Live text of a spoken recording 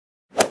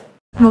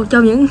một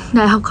trong những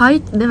đại học khó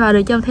để vào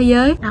được trong thế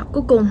giới. Nào,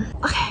 cuối cùng.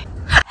 Ok.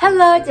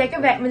 Hello, chào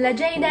các bạn, mình là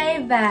Jay đây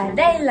và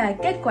đây là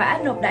kết quả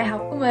nộp đại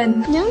học của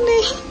mình. Nhấn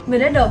đi.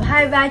 Mình đã nộp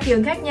 23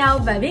 trường khác nhau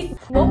và viết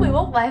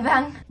 41 bài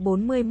văn,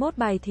 41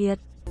 bài thiệt.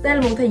 đây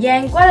là một thời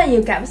gian quá là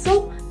nhiều cảm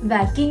xúc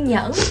và kiên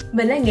nhẫn.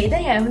 Mình đã nghĩ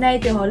tới ngày hôm nay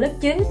từ hồi lớp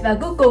 9 và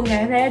cuối cùng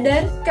ngày hôm nay đã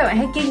đến. Các bạn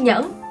hãy kiên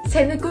nhẫn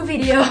xem tới cuối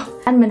video.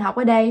 Anh mình học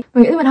ở đây,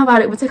 mình nghĩ mình không vào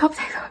được, mình sẽ khóc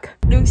thiệt rồi.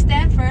 Đường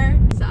Stanford.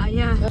 Sợ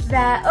nha.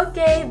 Và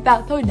ok,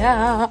 vào thôi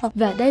nào.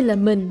 Và đây là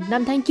mình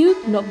 5 tháng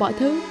trước nộp mọi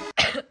thứ.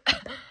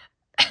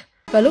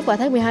 Và lúc vào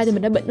tháng 12 thì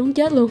mình đã bệnh muốn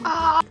chết luôn.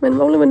 Mình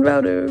mong là mình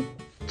vào được.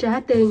 Trả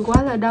tiền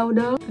quá là đau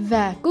đớn.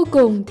 Và cuối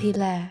cùng thì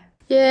là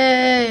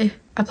Yeah.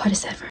 apply to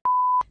Stanford.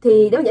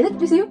 Thì để mình giải thích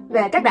chút xíu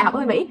về các đại học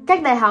ở Mỹ.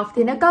 Các đại học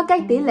thì nó có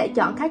các tỷ lệ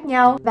chọn khác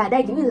nhau. Và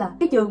đây cũng như là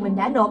cái trường mình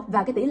đã nộp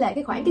và cái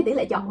tỷ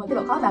lệ chọn và cái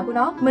độ khó vào của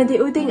nó. Mình thì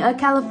ưu tiên ở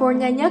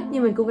California nhất,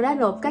 nhưng mình cũng đã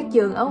nộp các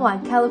trường ở ngoài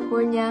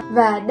California.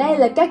 Và đây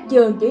là các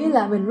trường kiểu như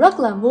là mình rất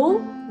là muốn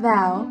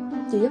vào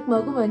trường giấc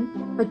mơ của mình.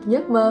 Và trường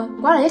giấc mơ,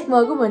 quá là giấc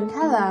mơ của mình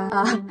khá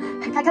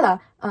là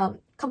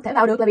không thể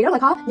vào được là vì rất là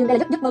khó. Nhưng đây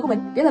là giấc mơ của mình,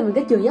 kiểu là mình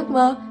cái trường giấc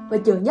mơ và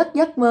trường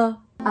giấc mơ.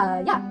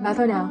 Vào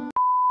thôi nào.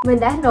 Mình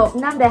đã nộp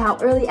 5 đại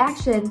học Early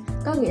Action,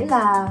 có nghĩa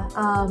là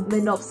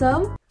mình nộp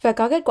sớm và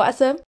có kết quả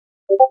sớm.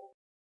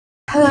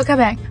 Hello các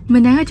bạn,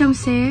 mình đang ở trong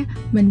xe,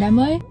 mình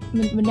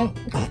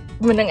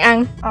đang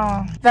ăn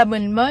và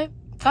mình mới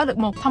có được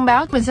một thông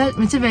báo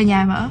mình sẽ về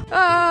nhà mở.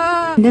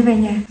 Mình đã về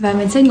nhà và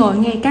mình sẽ ngồi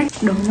nghe các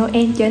đồ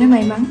Noel cho nó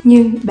may mắn,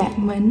 nhưng bạn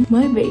mình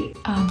mới bị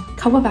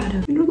không có vào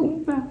được. Nó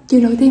cũng vào.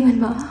 Trường đầu tiên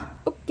mình mở.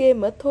 Ok,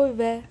 mở thôi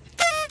về.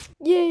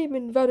 Yeah,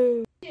 mình vào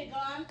được.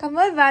 Con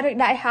mới vào được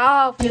đại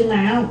học. Trường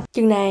nào?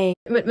 Trường này.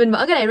 Mình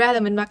mở cái này ra là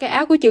mình mặc cái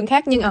áo của trường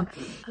khác, nhưng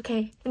ok,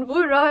 mình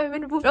vui rồi.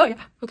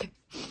 Ok,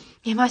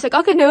 ngày mai sẽ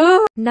có cái nữa.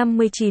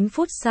 59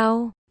 phút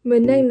sau.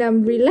 Mình đang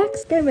nằm relax,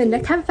 cái mình đã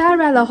khám phá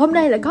ra là hôm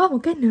nay lại có một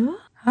cái nữa.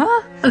 Hả?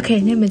 Ok,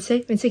 nên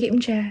mình sẽ kiểm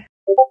tra.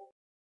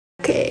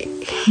 Ok.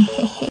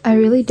 I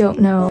really don't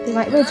know. They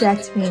might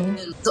reject me.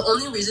 The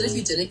only reason if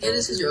you didn't get it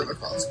is because you're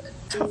overqualified.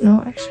 I don't know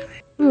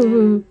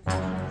actually.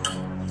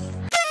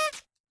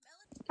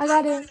 I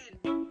got in.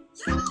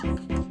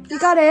 You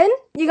got in?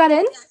 You got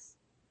in?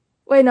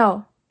 Wait,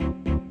 no.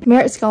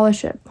 Merit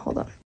scholarship. Hold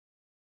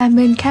on.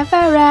 Mình khám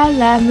phá ra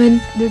là mình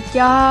được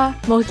cho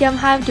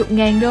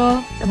 120.000 đô.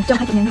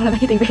 120.000 đô là bao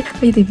nhiêu tiền Việt?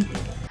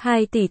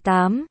 2 tỷ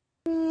 8.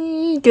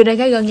 Trường này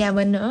ngay gần nhà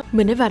mình nữa.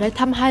 Mình đã vào đây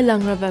thăm 2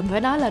 lần rồi và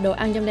phải nói là đồ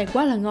ăn trong đây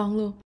quá là ngon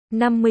luôn.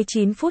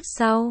 59 phút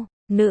sau.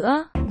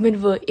 Nữa. Mình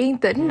vừa yên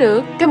tĩnh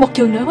được. Cái một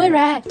trường nữa mới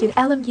ra, trường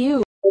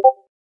LMU.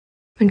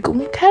 Mình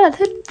cũng khá là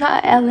thích nó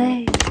ở LA.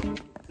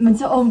 Mình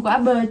sẽ ôm quả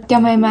bơ cho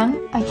may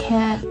mắn. I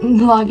can't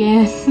log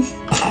in.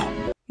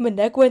 Mình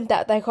đã quên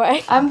tạo tài khoản.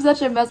 I'm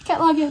such a mess.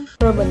 Can't log in.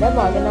 Rồi mình đã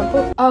vào cho 5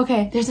 phút. Ok,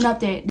 there's an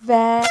update.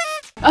 Và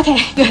ok,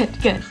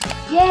 good.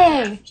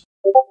 Yeah.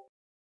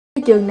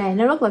 Cái trường này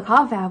nó rất là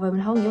khó vào và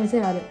mình không nghĩ mình sẽ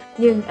vào được.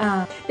 Nhưng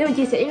để mình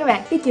chia sẻ với các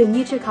bạn, cái trường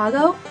U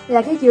Chicago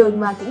là cái trường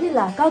mà kiểu như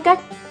là có các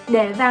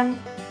đề văn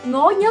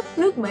ngố nhất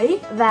nước Mỹ.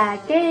 Và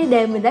cái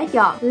đề mình đã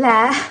chọn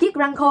là chiếc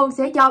răng khôn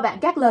sẽ cho bạn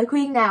các lời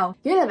khuyên nào.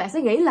 Kiểu là bạn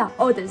sẽ nghĩ là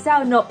ôi tại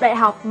sao nộp đại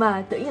học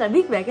mà tự nhiên là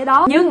biết về cái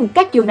đó. Nhưng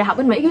các trường đại học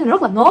bên Mỹ kiểu là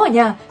rất là ngố rồi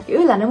nha. Kiểu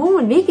là nó muốn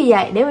mình biết cái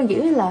vậy để mình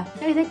kiểu là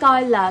nó sẽ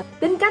coi là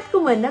tính cách của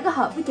mình nó có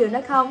hợp với trường đó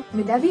không.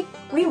 Mình đã viết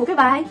nguyên một cái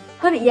bài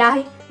hơi bị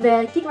dài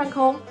về chiếc răng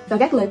khôn và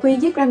các lời khuyên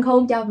chiếc răng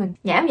khôn cho mình.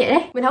 Nhảm vậy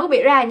đấy, mình không có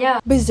bị ra nha.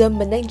 bây giờ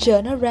mình đang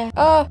chờ nó ra.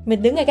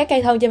 Mình đứng ngay các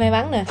cây thông cho may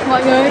mắn nè.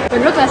 Mọi người,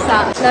 mình rất là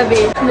sợ là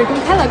vì mình cũng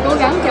khá là cố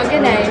gắng cho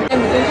cái này nên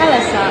mình cũng khá là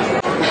sợ.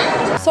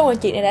 Xong rồi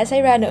chuyện này đã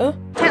xảy ra nữa.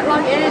 Can't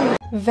log in.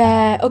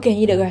 Và ok,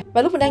 như được rồi.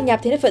 Và lúc mình đang nhập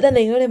thì nó phải tên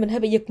liền luôn nên mình hơi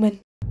bị giật mình.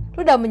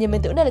 Lúc đầu mình nhìn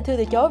mình tưởng đây là thư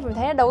từ chối và mình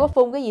thấy nó đâu có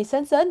phun cái gì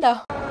sến đâu.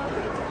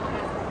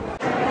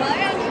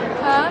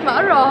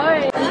 Mở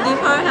rồi.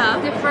 Defer hả?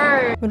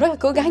 Defer. Mình rất là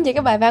cố gắng cho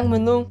cái bài văn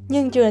mình luôn.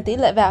 Nhưng trường này tỷ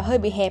lệ vào hơi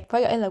bị hẹp,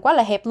 phải gọi là quá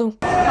là hẹp luôn.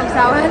 Không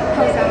sao hết.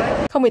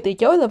 Không bị từ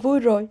chối là vui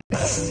rồi.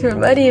 Rồi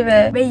mới đi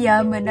về. Bây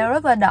giờ mình đang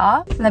rất là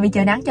đỏ. Là vì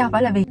trời nắng chứ không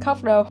phải là vì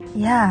khóc đâu.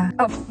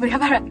 Yeah. Mình khám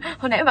phá ra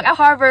hồi nãy mình mặc áo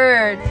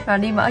Harvard và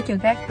đi mở trường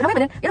khác. Mình không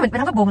biết mình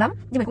không có buồn lắm,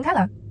 nhưng mình cũng khá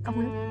là không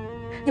vui lắm.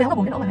 Nhưng không có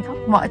buồn đến nỗi mà phải khóc.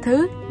 Mọi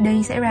thứ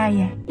đi xảy ra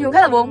vậy. Nhưng cũng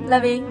khá là buồn là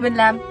vì mình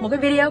làm một cái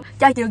video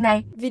cho trường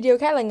này. Video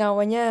khá là ngầu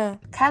à nha.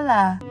 Khá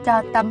là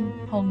cho tâm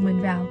hồn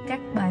mình vào các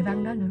bài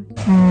văn đó nữa.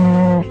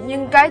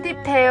 Nhưng cái tiếp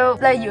theo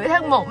là giữa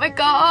tháng 1 mới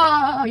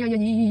có.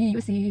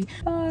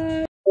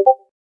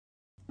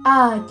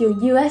 Trường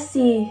USC,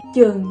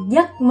 trường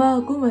giấc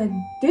mơ của mình.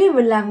 Kiểu như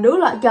mình làm đủ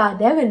loại trò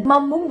để mình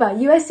mong muốn vào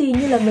USC,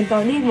 như là mình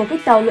còn đi một cái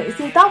tàu lượn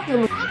siêu tốc rồi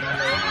mình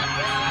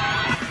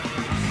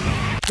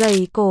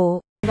Gầy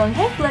cổ. còn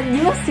hét lên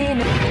USC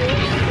nữa.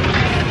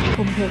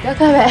 Cùng thiệt đó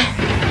các bạn.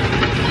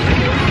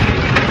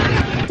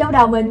 Trong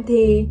đầu mình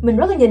thì mình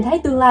rất là nhìn thấy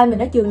tương lai mình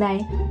ở trường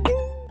này.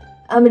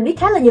 Mình biết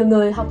khá là nhiều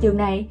người học trường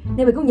này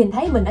nên mình cũng nhìn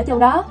thấy mình ở trong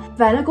đó.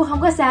 Và nó cũng không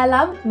có xa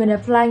lắm. Mình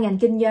apply ngành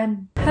kinh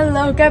doanh.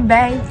 Hello các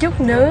bạn,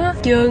 chút nữa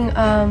trường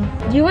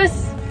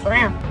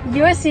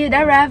USC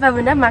đã ra và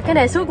mình đã mặc cái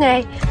này suốt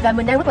ngày. Và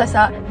mình đang rất là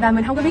sợ và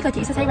mình không có biết là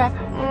chuyện sẽ xảy ra.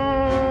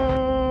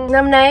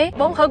 năm nay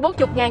hơn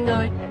 40.000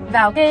 người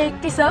vào cái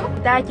xóm,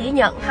 người ta chỉ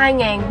nhận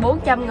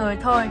 2.400 người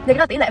thôi, nên cái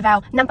đó tỷ lệ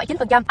vào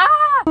 5,9%.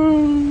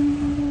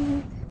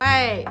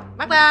 Đây,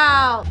 bắt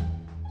đầu.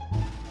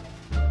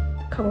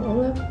 Không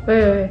ổn lắm.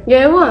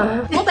 Ghê quá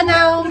à. Muốn tin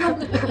không?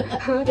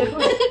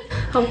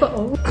 Không có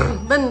ổn.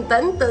 Bình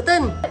tĩnh, tự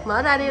tin.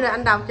 Mở ra đi rồi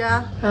anh đọc cho.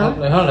 Hả?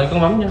 Lại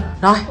con bấm nha.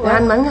 Rồi, để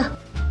anh bấm nha.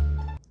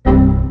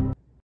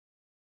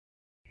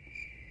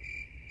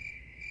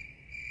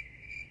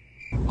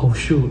 Oh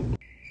shoot.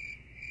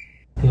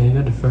 Yeah, you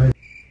got deferred.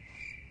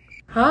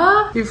 Hả?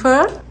 You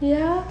first?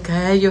 Yeah.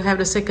 Okay, you have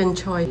the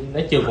second choice.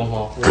 Lấy trừ vòng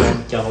một, rồi em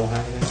chờ vòng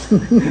 2.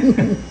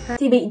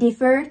 Thì bị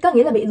deferred có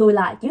nghĩa là bị lùi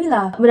lại, chứ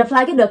là mình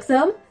apply cái đợt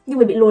sớm nhưng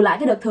mình bị lùi lại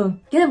cái đợt thường,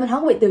 chứ là mình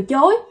không có bị từ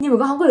chối nhưng mà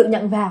cũng không có được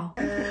nhận vào.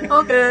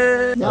 Ok.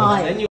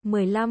 Rồi.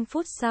 15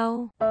 phút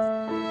sau.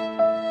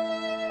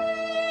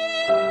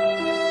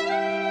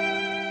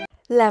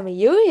 Làm mày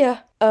dữ vậy?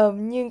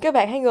 Nhưng các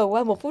bạn hãy ngồi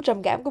qua 1 phút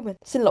trầm cảm của mình.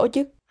 Xin lỗi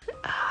chứ.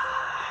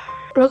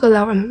 Rất là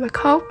lâu rồi mình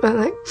khóc và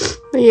lại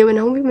bây giờ mình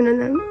không biết mình nên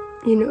làm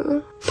gì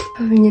nữa.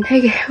 Mình nhìn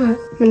thấy ghê quá.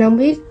 Mình không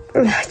biết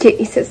là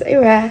chuyện sẽ xảy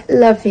ra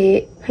là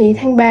vì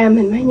tháng 3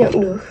 mình mới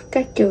nhận được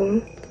các trường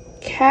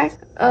khác.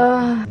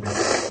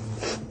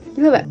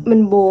 Các bạn,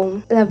 mình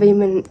buồn là vì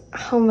mình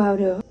không vào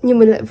được, nhưng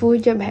mình lại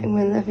vui cho bạn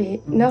mình là vì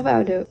nó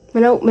vào được.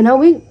 Mình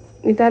không biết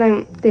người ta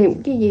đang tìm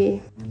cái gì.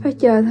 Phải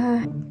chờ thôi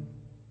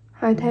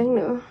 2 tháng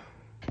nữa.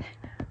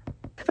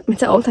 Mình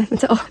sẽ ổn thôi, mình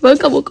sẽ ổn. Với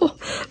con của cô.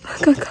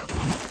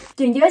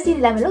 Trường USC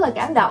làm mình rất là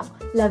cảm động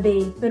là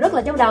vì mình rất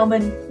là trong đầu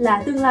mình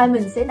là tương lai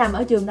mình sẽ nằm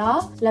ở trường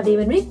đó, là vì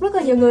mình biết rất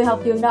là nhiều người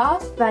học trường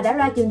đó và đã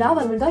ra trường đó,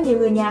 và mình có nhiều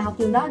người nhà học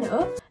trường đó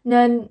nữa,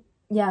 nên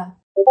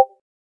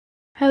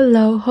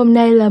Hello, hôm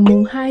nay là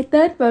mùng 2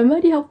 Tết và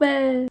mới đi học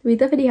về. Vì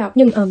Tết phải đi học,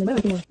 nhưng mình mới vào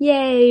trường.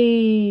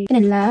 Yay! Cái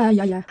này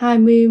là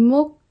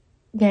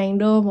 21.000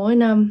 đô mỗi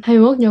năm.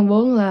 21 nhân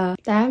 4 là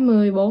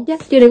 84.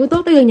 Chắc chưa định có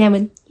tốt tới gần nhà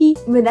mình.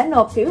 Mình đã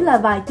nộp kiểu là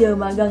vài trường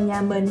mà gần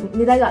nhà mình.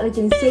 Người ta gọi là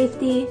trường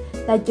safety,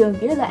 là trường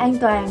kiểu là an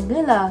toàn.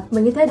 Tức là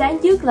mình như thế đoán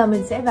trước là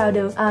mình sẽ vào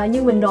được.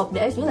 Nhưng mình nộp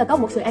để kiểu là có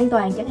một sự an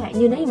toàn. Chẳng hạn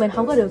như nếu như mình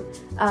không có được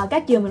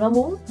các trường mình mong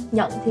muốn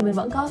nhận thì mình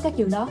vẫn có các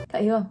trường đó.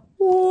 Vậy hiểu không?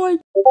 Ôi.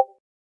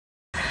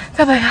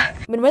 Các bạn ơi,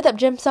 Mình mới tập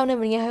gym xong nên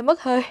mình nghe hơi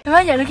mất hơi. mình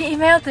mới nhận được cái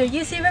email từ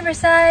UC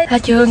Riverside, là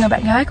trường người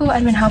bạn gái của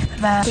anh mình học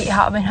và chị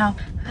họ mình học.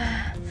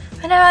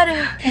 Mình đã vào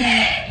được.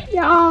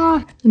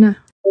 Nè.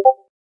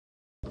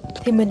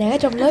 Thì mình đang ở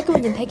trong lớp,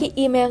 mình nhìn thấy cái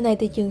email này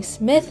từ trường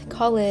Smith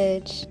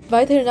College.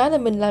 Và thư nói là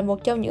mình là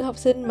một trong những học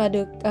sinh mà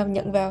được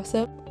nhận vào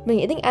sớm. Mình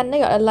nghĩ tiếng Anh nó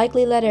gọi là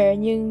likely letter,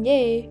 nhưng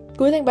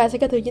cuối tháng 3 sẽ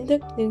có thư chính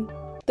thức. Nhưng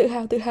tự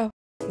hào.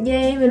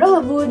 Mình rất là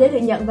vui để được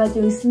nhận vào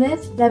trường Smith.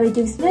 Là vì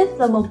trường Smith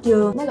là một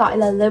trường nó gọi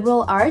là liberal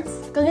arts,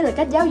 có nghĩa là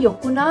cách giáo dục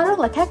của nó rất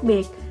là khác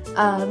biệt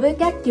với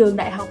các trường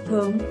đại học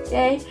thường.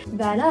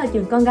 Và nó là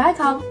trường con gái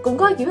không, cũng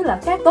có kiểu là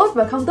khác tốt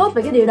và không tốt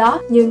về cái điều đó,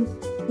 nhưng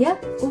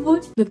cũng vui,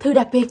 được thư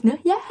đặc biệt nữa.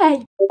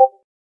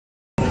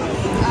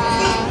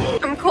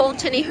 I'm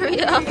cold, Jenny.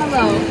 Hurry up.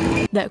 Hello.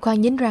 Đợi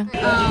khoan dính răng.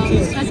 Can I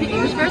speak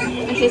English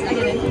first in case I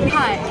get it?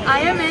 Hi,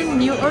 I am in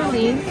New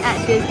Orleans at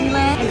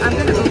Disneyland and I'm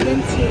gonna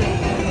open today.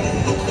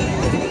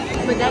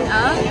 Mình đang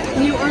ở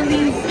New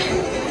Orleans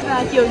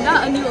và trường đó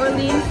ở New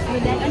Orleans.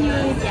 Mình đang ở New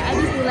Orleans ở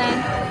Disneyland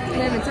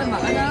nên mình sẽ mở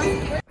đó.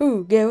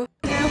 Ghê quá.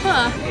 Ghê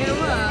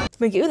quá à.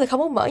 Mình kiểu là không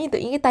muốn mở nhưng tự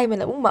nhiên cái tay mình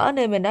lại muốn mở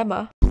nên mình đã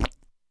mở.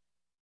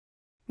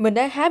 Mình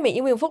đã há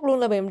miệng với 1 phút luôn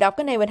là mình đọc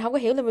cái này mình không có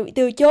hiểu là mình bị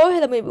từ chối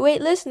hay là mình bị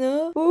waitlist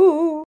nữa.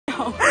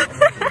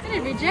 Cái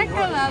này reject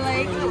hay là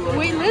like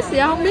waitlist thì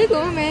không biết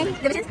luôn man.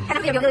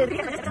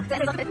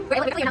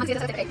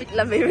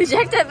 Let me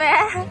reject it,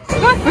 man.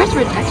 First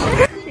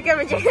rejection. You got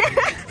rejected.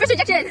 First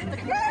rejection.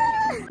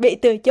 Bị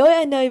từ chối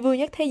ở nơi vui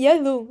nhất thế giới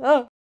luôn.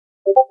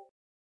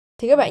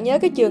 Thì các bạn nhớ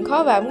cái trường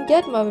khó vào muốn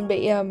chết mà mình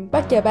bị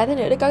bắt chờ 3 tháng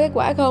nữa để có kết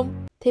quả không?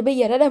 Thì bây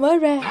giờ nó đã mới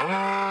ra.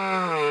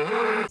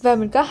 Và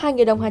mình có 2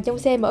 người đồng hành trong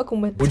xe mở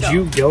cùng mình. Would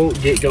you go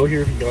here if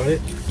you got it?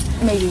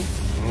 Maybe.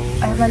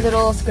 I have my little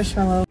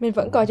squishmallow. Mình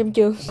vẫn còn trong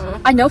trường.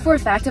 I know for a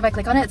fact if I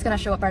click on it, it's gonna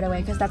show up right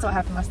away because that's what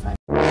happened last time.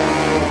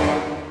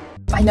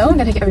 I know I'm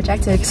gonna get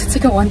rejected because it's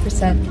like a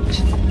 1%.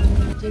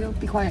 Diego,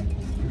 be quiet.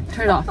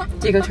 Turn it off.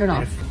 Diego, turn it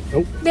off.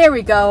 Nope. There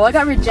we go. I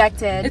got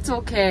rejected. It's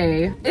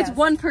okay. It's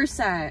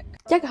 1%.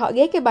 Chắc họ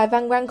ghét cái bài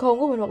văn khôn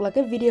của mình hoặc là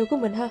cái video của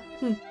mình ha.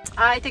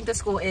 I think the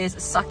school is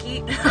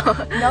sucky.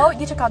 No,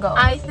 you Chicago.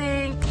 I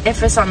think if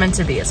it's not meant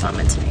to be, it's not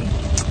meant to be.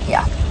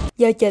 Yeah.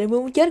 Giờ trời mưa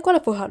muốn chết quá là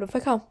phù hợp được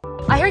phải không?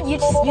 I heard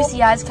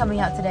UCI is coming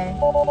out today.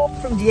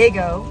 From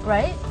Diego.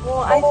 Right?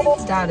 Well, I think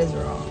his dad is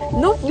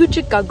wrong. No, you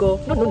Chicago.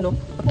 No.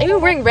 I'm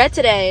wearing red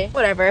today.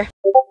 Whatever.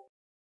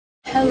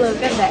 Hello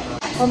các bạn.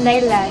 Hôm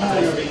nay là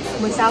ngày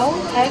 16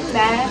 tháng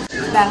 3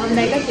 và hôm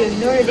nay có trường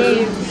Notre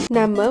Dame.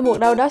 Nằm ở một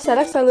đâu đó xa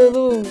lắc xa lư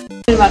luôn.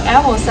 Mình mặc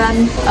áo màu xanh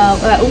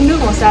và uống nước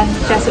màu xanh,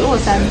 trà sữa màu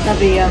xanh, tại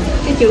vì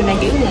cái trường này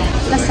kiểu là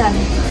lá xanh.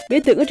 Biểu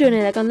tượng của trường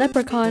này là con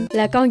leprechaun,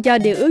 là con cho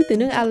điều ước từ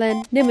nước Ireland.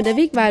 Nên mình đã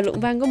viết vài luận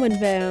văn của mình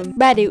về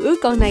 3 điều ước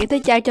con này tới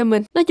trao cho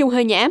mình. Nói chung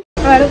hơi nhảm.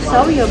 Ra lúc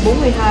 6 giờ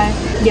 42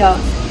 giờ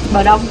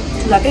bờ đông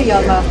là cái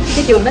giờ mà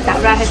cái trường nó tạo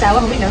ra hay sao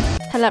quá không biết nữa.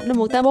 Thành lập năm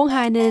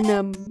 1842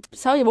 nên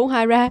 6 giờ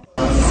 42 ra.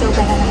 So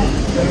bad.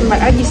 Mà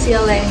ở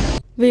UCLA.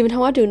 Vì mình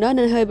không ở trường đó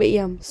nên hơi bị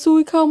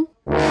xui không?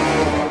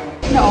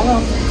 Nó ổn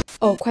không?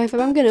 Ồ, khoan phải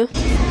bấm cái nữa.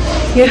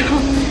 You know,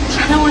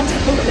 I don't want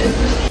to open.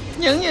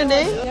 Nhấn vô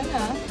đi. Nhấn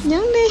hả?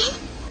 Nhấn đi.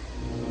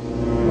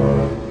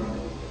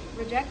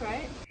 Reject,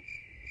 right?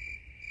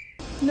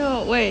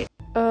 No, wait.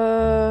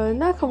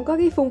 Nó không có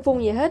cái phun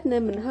gì hết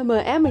nên mình hơi mờ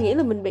ám. Mình nghĩ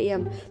là mình bị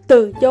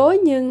từ chối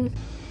nhưng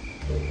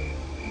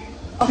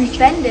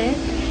Offended.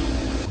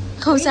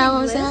 Không sao,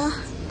 không sao.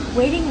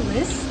 Waiting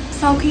list.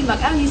 Sau khi mặc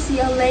áo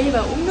UCLA và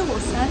uống nước màu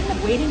xanh là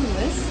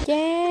waiting list.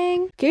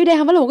 chán. Kiểu đây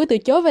không phải là một cái từ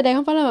chối và đây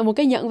không phải là một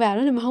cái nhận vào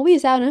nữa nên mà không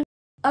biết sao nữa.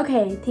 Ok,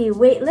 thì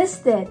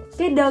waitlisted,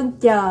 cái đơn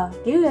chờ,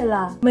 kiểu như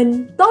là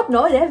mình tốt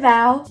nổi để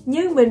vào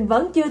nhưng mình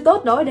vẫn chưa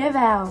tốt nổi để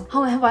vào.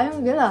 Không phải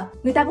nghĩa là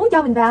người ta muốn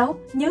cho mình vào,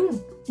 nhưng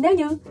nếu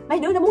như mấy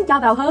đứa nó muốn cho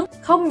vào hơn,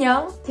 không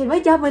nhận thì mới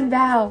cho mình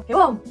vào, hiểu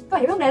không? Có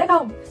hiểu vấn đề đó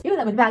không? Kiểu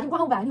là mình vào nhưng cũng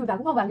không vào, nhưng mình vào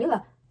cũng không vào, nghĩa là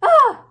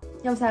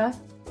không sao á,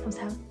 không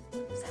sao,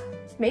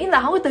 miễn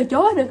là không có từ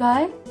chối được rồi,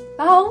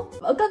 phải không?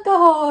 Vẫn có cơ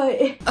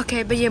hội.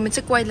 Ok, bây giờ mình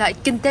sẽ quay lại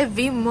kinh tế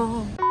vĩ mô.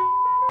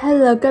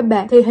 Hello các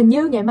bạn, thì hình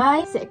như ngày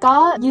mai sẽ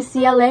có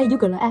UCLA,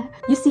 UCLA,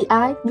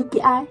 UCI,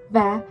 UKI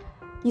và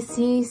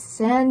UC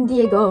San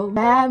Diego.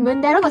 Và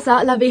mình đang rất là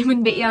sợ là vì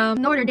mình bị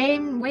Notre Dame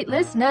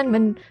waitlist nên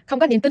mình không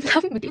có niềm tin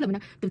lắm. Mình kiểu là mình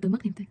đang từ mất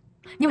niềm tin.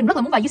 Nhưng mình rất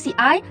là muốn vào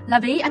UCI là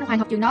vì anh Hoàng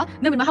học trường đó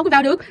nên mình mà không có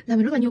vào được là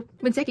mình rất là nhục.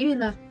 Mình sẽ kiểu như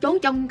là trốn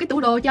trong cái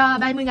tủ đồ cho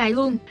 30 ngày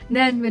luôn.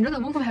 Nên mình rất là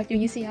muốn vào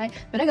trường UCI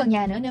và nó gần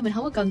nhà nữa nên mình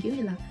không có cần kiểu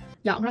như là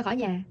dọn ra khỏi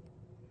nhà.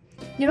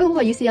 Nhưng nó cũng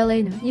vào UCLA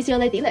nữa.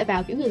 UCLA tỷ lệ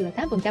vào kiểu như là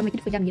 8% hay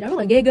 9% gì đó rất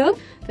là ghê gớm.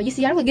 Và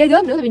UCI rất là ghê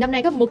gớm nữa vì năm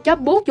nay có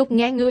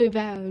 140.000 người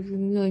vào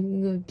người.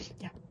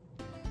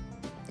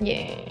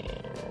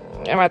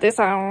 Yeah. Mà tại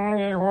sao?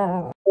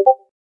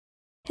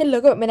 Hello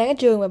các bạn, mình đang ở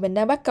trường và mình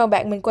đang bắt con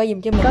bạn mình quay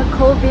giùm cho mình. Có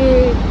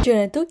Covid. Trường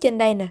này tuốt trên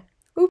đây nè.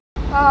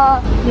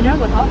 Nhưng nó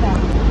rất là khó vào.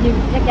 Nhưng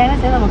chắc chắn nó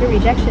sẽ là một cái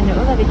rejection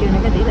nữa tại vì trường này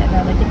cái tỷ lệ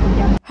vào là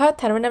 9%. Hết,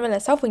 thành ra năm nay là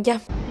 6%.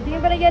 You think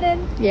I'm gonna get in?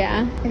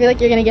 Yeah. I feel like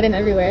you're gonna get in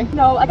everywhere.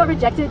 No, I got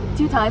rejected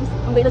 2 times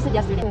on waitlisted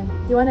yesterday.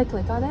 You wanna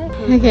click on it?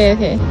 Okay,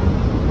 okay.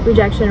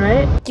 Rejection,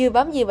 right? Chưa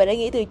bấm gì mà đã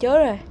nghĩ từ chối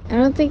rồi. I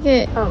don't think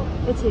it... Oh,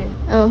 it's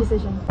here. Oh.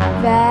 Decision.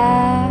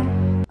 Và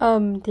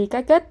thì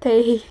cái kết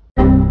thì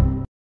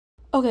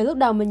ok, lúc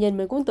đầu mình nhìn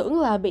mình cũng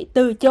tưởng là bị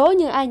từ chối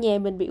nhưng ai nhè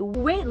mình bị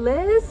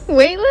Waitlist?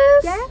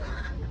 Waitlist? Yeah.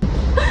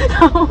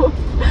 No.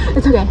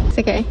 It's okay. It's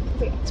okay.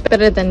 It's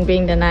better than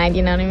being denied,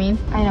 you know what I mean?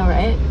 I know,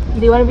 right?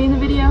 Do you want to be in the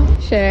video?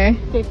 Sure.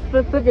 Okay,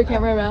 flip your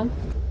camera around.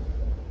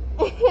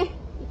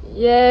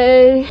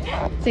 Yay.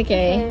 It's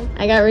okay.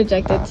 I got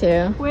rejected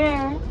too.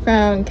 Where?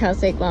 From Cal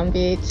State Long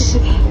Beach.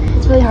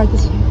 It's really hard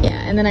this year.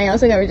 Yeah, and then I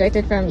also got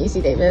rejected from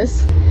UC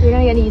Davis. You're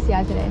gonna get into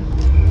UCI today.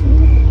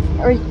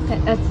 Or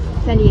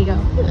San Diego.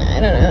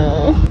 I don't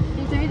know.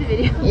 You send me the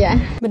video. Yeah.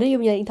 mình đã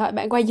dùng điện thoại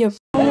bạn quay giùm.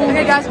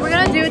 Okay guys, we're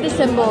gonna do the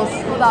symbols.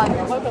 Hold on.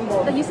 What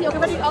symbol? The UC,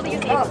 okay, what do you, all the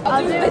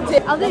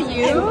UC? I'll do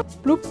you.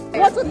 Bloop.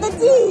 What's with the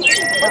D?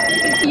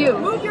 It's you.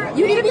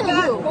 You need to be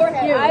you.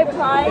 Forehead. I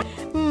apply.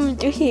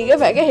 Chữ gì các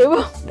bạn có hiểu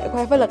không? Để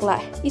khoan phải lật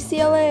lại.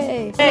 UCLA.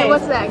 Hey,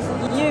 what's next?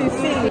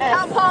 UC.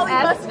 Cal Poly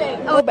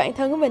Mustang. Một bạn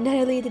thân của mình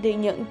Haley thì được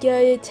nhận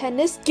chơi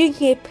tennis chuyên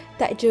nghiệp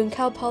tại trường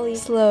Cal Poly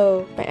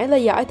Slow. Bạn ấy là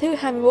giỏi thứ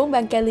 24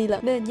 bang Cali lận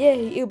nên yeah,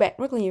 yêu bạn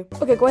rất là nhiều.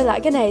 Ok, quay lại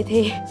cái này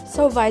thì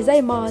sau vài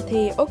giây mò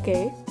thì ok,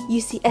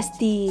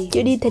 UCSD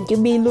chữ đi thành chữ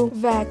B luôn.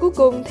 Và cuối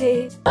cùng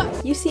thì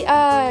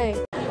UCI.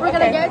 We're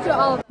gonna get to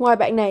all. Ngoài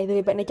bạn này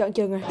thì bạn này chọn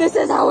trường rồi. This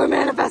is how we're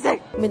manifesting.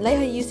 Mình lấy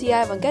hơi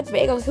UCI bằng cách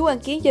vẽ con thú ăn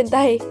kiến trên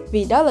tay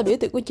vì đó là biểu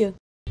tượng của trường.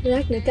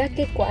 Lát nữa các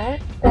kết quả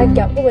quan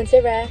trọng của mình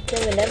sẽ ra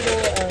nên mình đã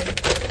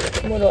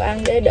mua đồ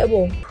ăn để đỡ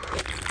buồn.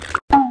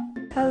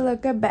 Hello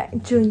các bạn,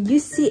 trường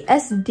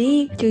UCSD,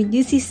 trường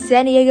UC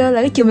San Diego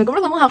là cái trường mình cũng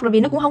rất là muốn học rồi vì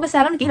nó cũng không có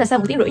xa lắm, chỉ là xa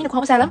 1 tiếng rưỡi nó cũng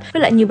không có xa lắm.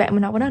 Với lại nhiều bạn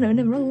mình học ở đó nữa nên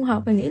mình rất muốn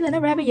học. Mình nghĩ là nó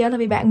ra bây giờ là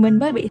vì bạn mình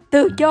mới bị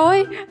từ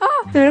chối.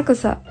 Tôi rất là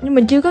sợ, nhưng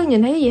mình chưa có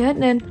nhìn thấy cái gì hết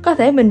nên có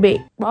thể mình bị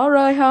bỏ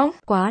rơi không?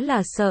 Quá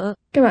là sợ.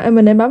 Các bạn ơi,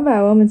 mình nên bấm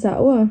vào, mình sợ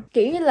quá à.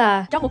 Kiểu như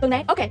là trong một tuần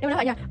này, ok, nếu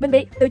nói nha, mình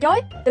bị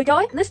từ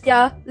chối, list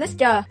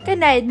chờ. Cái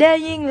này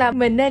đương nhiên là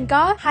mình nên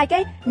có 2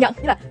 cái nhận,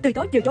 như là từ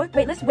chối,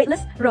 waitlist,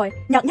 rồi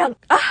nhận.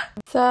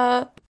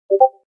 Sao?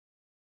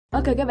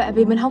 Ok các bạn,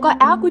 vì mình không có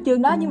áo của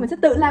trường đó nhưng mình sẽ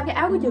tự làm cái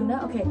áo của trường đó.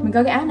 Ok, mình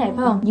có cái áo này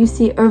phải không? UC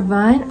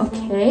Irvine,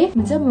 ok.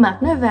 Mình sẽ mặc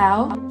nó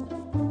vào.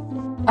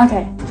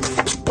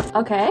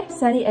 Ok,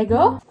 San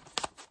Diego.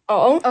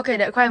 Ổn. Ok,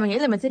 đợi khoan, mình nghĩ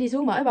là mình sẽ đi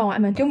xuống mở bà ngoại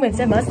mình. Chúng mình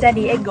sẽ mở San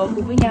Diego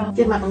cùng với nhau.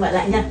 Trên mặt bà ngoại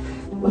lại nha.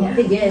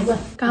 Cái ghê quá.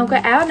 Con không có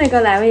áo nên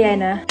con làm như vậy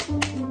nè.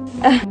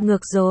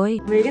 Ngược rồi.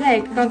 Vì cái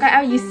này con có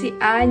áo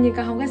UCI nhưng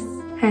con không có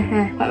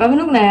Hoặc bấm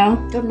lúc nào?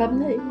 Con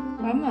bấm đi.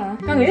 Bấm hả?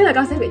 Con nghĩ là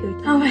con sẽ bị từ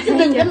không phải.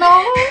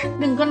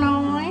 Đừng có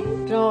nói.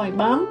 Rồi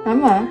bấm.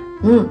 Bấm hả?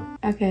 Ừ.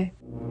 Ok.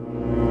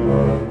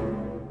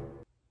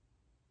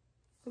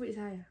 Có bị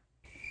sai à?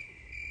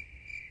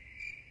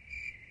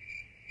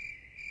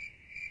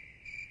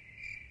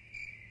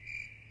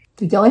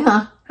 Từ chối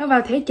hả? Nó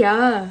vào thế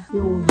chờ.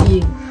 Dù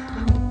gì.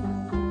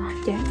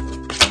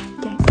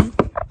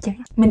 Chán.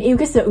 Mình yêu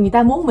cái sự người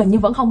ta muốn mình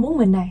nhưng vẫn không muốn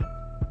mình này.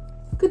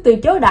 cứ từ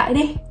chối đại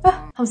đi.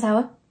 Không sao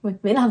á,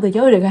 miễn là không từ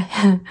chối được rồi.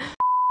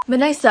 Mình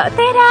đang sợ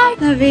té đai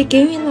là vì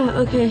kiểu như là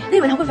ok,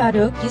 nếu mình không có vào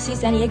được UC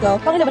San Diego,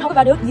 có nghĩa là mình không có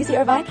vào được UC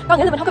Irvine, có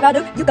nghĩa là mình không có vào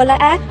được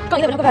UCLA, có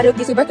nghĩa là mình không có vào được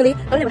UC Berkeley,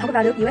 có nghĩa là mình không có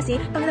vào được USC,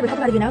 có nghĩa là mình không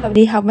có vào được gì nào.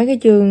 Đi học mấy cái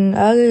trường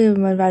ở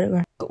mình vào được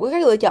rồi. Cũng có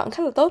các lựa chọn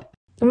khá là tốt.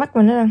 Cái mắt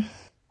mình nó đang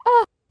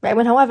bạn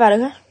mình không ai vào được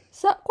hết.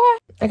 Sợ quá.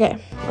 Ok,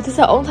 một thứ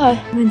sợ ổn thôi.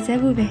 Mình sẽ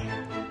vui vẻ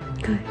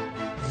cười,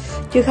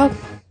 chưa khóc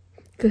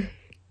cười.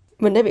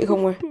 Mình đã bị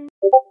khùng rồi.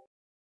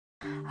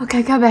 Ok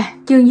các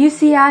bạn, trường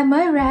UCI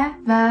mới ra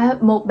và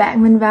một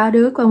bạn mình vào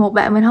được và một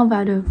bạn mình không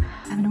vào được.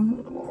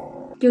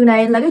 Trường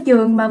này là cái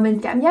trường mà mình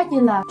cảm giác như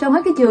là trong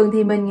hết cái trường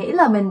thì mình nghĩ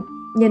là mình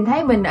nhìn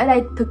thấy mình ở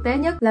đây thực tế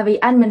nhất là vì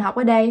anh mình học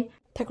ở đây.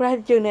 Thật ra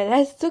trường này đã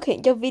xuất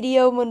hiện trong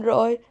video mình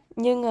rồi,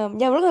 nhưng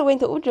do mình rất là quen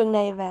thuộc với trường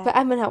này và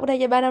anh mình học ở đây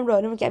cho 3 năm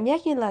rồi nên mình cảm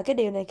giác như là cái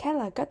điều này khá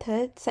là có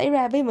thể xảy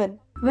ra với mình.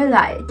 Với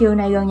lại trường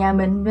này gần nhà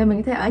mình nên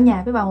mình có thể ở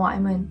nhà với bà ngoại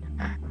mình.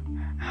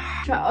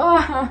 Sợ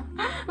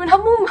mình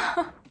không muốn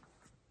mà.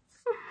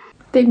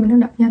 Tim mình nó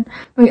đập nhanh.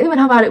 Mình nghĩ mình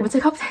không vào được mình sẽ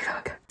khóc thiệt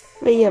rồi.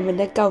 Bây giờ mình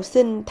đã cầu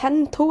xin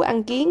thánh thú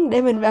ăn kiến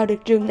để mình vào được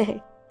trường này.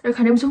 Rồi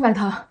khả năng xuống bàn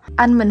thờ.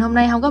 Anh mình hôm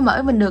nay không có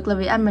mở mình được là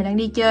vì anh mình đang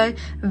đi chơi.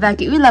 Và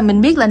kiểu như là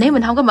mình biết là nếu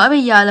mình không có mở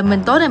bây giờ là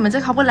mình tối nay mình sẽ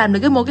không có làm được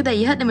cái môn cái tay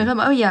gì hết nên mình phải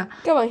mở bây giờ.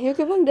 Các bạn hiểu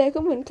cái vấn đề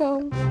của mình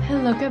không?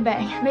 Hello các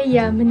bạn, bây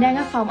giờ mình đang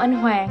ở phòng anh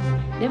Hoàng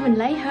để mình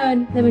lấy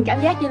hên. Nên mình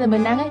cảm giác như là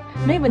mình đang ấy,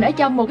 nếu mình ở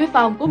trong một cái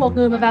phòng của một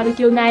người mà vào được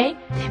trường này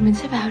thì mình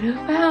sẽ vào được,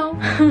 phải không?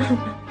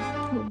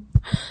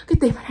 Cái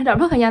tim mình đập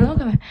rất là nhanh lắm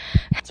các bạn.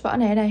 Spot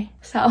này ở đây,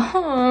 sợ.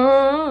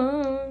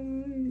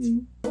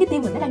 Cái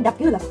tim mình nó đang đập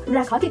kiểu là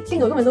ra khỏi cái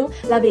người của mình luôn.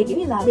 Là vì kiểu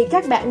như là vì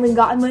các bạn mình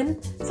gọi mình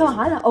xong rồi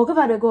hỏi là ồ có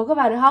vào được, có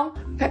vào được không?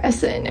 Cái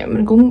essay này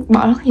mình cũng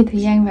bỏ rất nhiều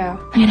thời gian vào.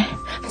 Đây này,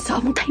 mình sợ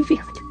muốn thấy việc.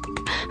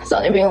 Sợ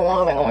thấy việc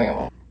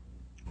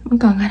vẫn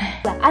còn cái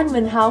này là anh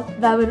mình học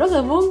và mình rất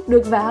là muốn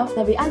được vào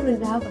là vì anh mình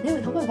vào, và nếu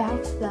mình không có vào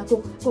là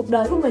cuộc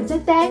đời của mình sẽ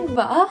tan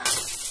vỡ.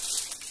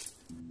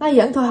 Tay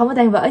dẫn thôi không có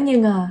tan vỡ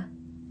nhưng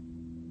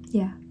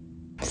dạ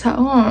sợ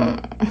quá.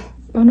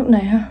 Bao nút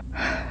này ha.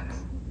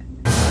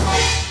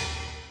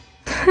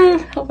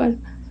 Không phải.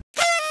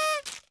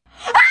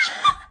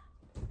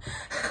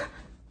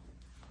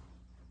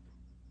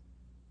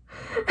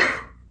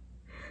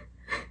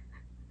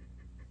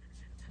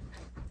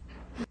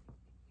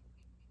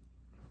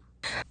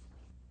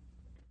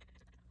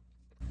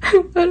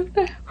 Bao nút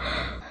nào.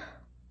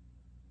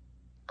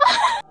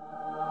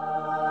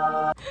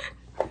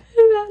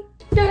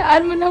 Trời,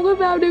 anh mình không có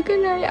vào được cái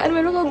này. Anh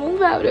mình rất là muốn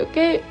vào được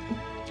cái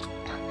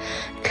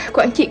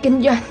quản trị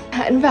kinh doanh.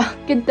 Anh vào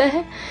kinh tế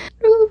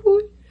rất là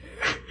vui.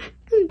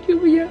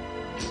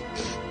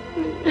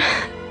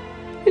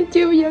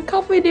 Chưa bao giờ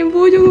khóc vì niềm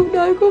vui trong cuộc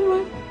đời của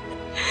mình.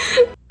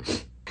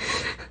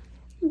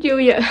 Chưa bao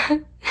giờ.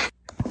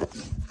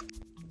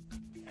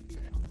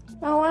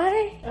 Mau quá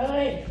đi.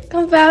 Ơi,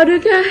 con vào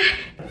được rồi.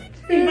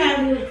 đi vào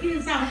được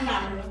chứ sao không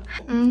vào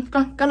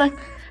được?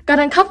 Con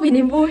đang khóc vì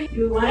niềm vui.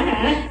 Vui quá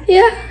hả?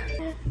 Yeah.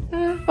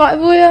 Gọi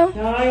vui không?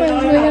 Rồi, Vui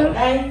học không? ở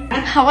đây.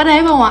 Học ở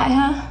đây bà ngoại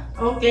ha.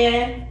 Ok.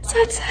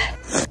 Sao?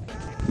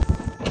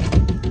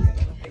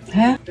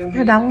 Hả?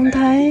 Nó đâu không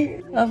thấy?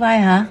 Ở vai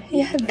hả?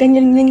 Yeah, cái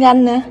nhìn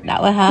ngành nè.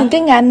 Đậu rồi hả? Nhìn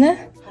cái ngành á.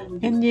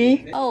 Ngành gì?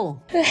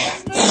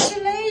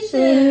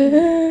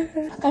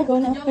 Coi cô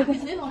nào.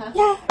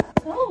 Yeah.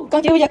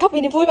 Con chưa bao giờ khóc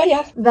vì niềm vui bao giờ.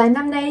 Và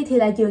năm nay thì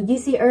là trường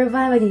UC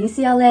Irvine và trường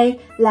UCLA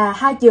là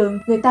hai trường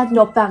người ta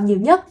nộp vào nhiều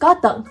nhất, có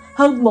tận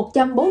hơn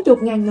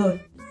 140.000 người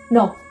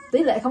nộp.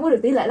 Tỷ lệ không có được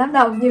tỷ lệ lắm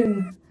đâu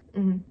nhưng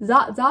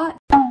rõ.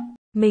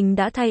 Mình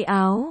đã thay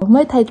áo.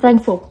 Mới thay trang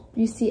phục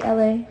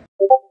UCLA.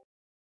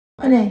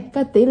 Cái này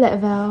có tỷ lệ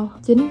vào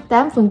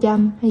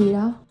 98% hay gì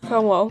đó.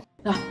 Không ổn.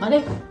 Rồi, mở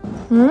đi.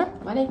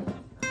 Mở đi.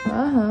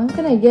 Mở hả?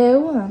 Cái này ghê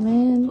quá à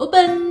man.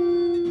 Open.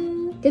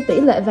 Cái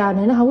tỷ lệ vào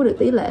này nó không có được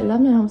tỷ lệ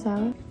lắm nên không sao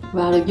á.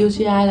 Vào được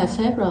UCI là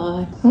sếp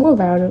rồi. Không có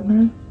vào được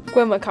nữa.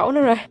 Quên mật khẩu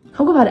nữa rồi.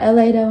 Không có vào được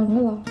LA đâu, không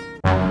có lo.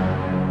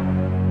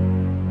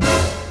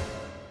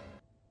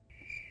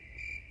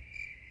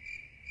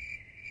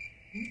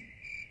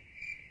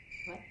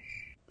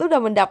 Lúc đầu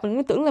mình đọc mình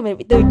cũng tưởng là mình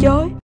bị từ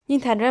chối, nhưng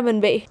thành ra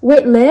mình bị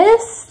Waitlist.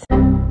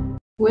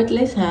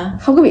 Waitlist hả?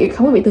 Không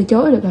có bị từ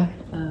chối được rồi.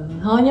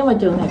 Thôi nhưng mà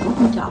trường này cũng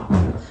không chọn.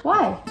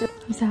 Why?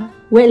 Không sao.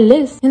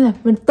 Waitlist nghĩa là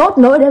mình tốt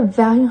nỗi để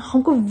vào nhưng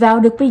không có vào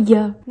được bây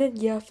giờ. nên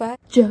giờ phải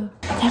Chờ.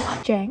 Theo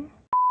hoang tráng.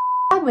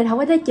 Mình không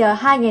có thể chờ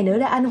 2 ngày nữa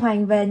để anh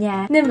Hoàng về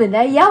nhà nên mình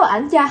đã giấu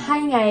ảnh cho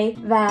 2 ngày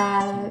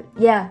và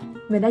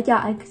mình đã cho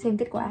anh xem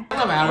kết quả.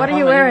 What are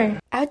you wearing?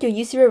 Áo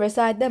trường UC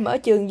Riverside đã mở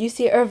trường UC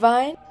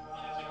Irvine.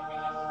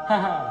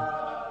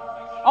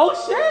 Oh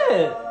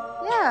shit!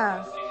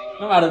 Yeah.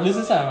 Nó vào được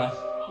business à mà?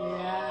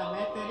 Yeah,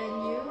 better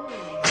than you.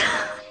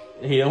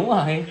 Thì đúng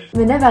rồi.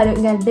 Mình đã vào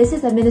được ngành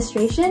Business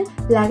Administration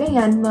là cái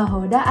ngành mà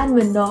hồi đó anh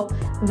mình nộp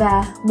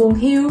và buồn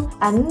hiu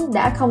ảnh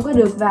đã không có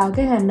được vào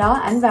cái ngành đó,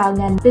 ảnh vào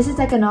ngành Business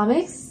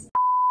Economics.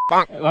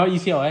 What about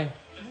UCLA?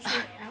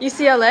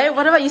 UCLA?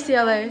 What about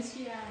UCLA?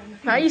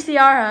 Phải UCR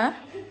hả?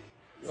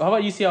 What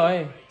about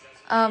UCLA?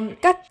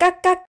 Cắt.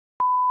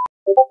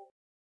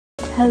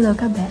 Hello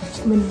các bạn,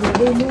 mình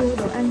vừa đi mua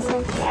đồ ăn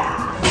xong.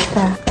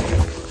 Và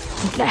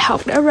đại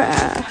học đã ra.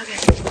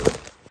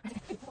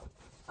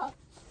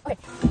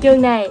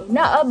 Trường này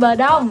nó ở bờ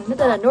đông, nó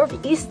tên là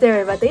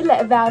Northeastern và tỷ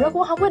lệ vào nó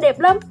cũng không có đẹp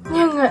lắm.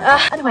 Nhưng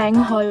anh Hoàng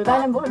hồi 3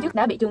 năm 4 năm trước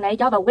đã bị trường này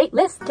cho vào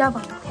waitlist, cho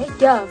vào thế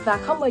chờ và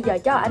không bao giờ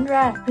cho anh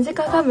ra. Mình sẽ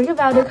coi mình có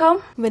vào được không.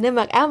 Mình nên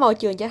mặc áo màu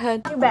trường cho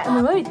hên. Nhưng bạn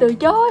mình mới bị từ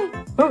chối.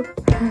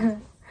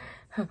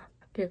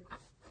 Kiểu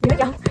nhớ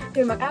chồng,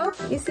 thì mặc áo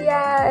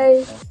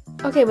UCI.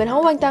 Ok, mình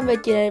không quan tâm về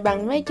chuyện này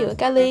bằng mấy trường ở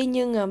Cali,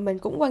 nhưng mình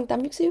cũng quan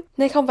tâm chút xíu.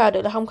 Nên không vào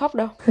được là không khóc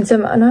đâu. Mình sẽ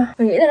mở nó.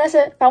 Mình nghĩ là nó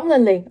sẽ phóng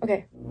lên liền. Ok.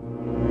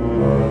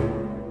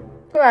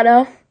 Có vào được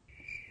không?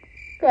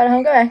 Có vào được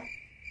không các bạn?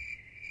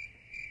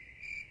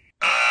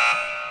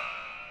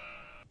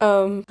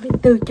 Bị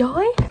từ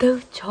chối.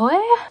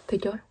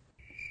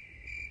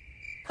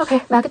 Ok,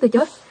 3 cái từ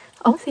chối.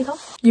 Ống xin không?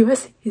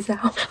 USC thì sao?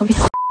 Không biết.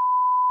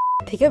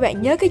 Thì các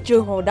bạn nhớ cái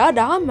trường hồi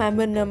đó mà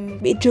mình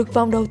bị trượt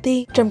vòng đầu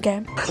tiên, trầm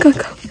cảm. Con.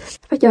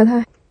 Phải chờ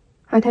thôi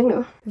 2 tháng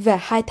nữa. Và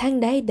 2 tháng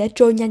đấy đã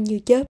trôi nhanh như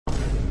chớp.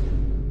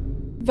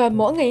 Và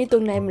mỗi ngày như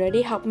tuần này mình lại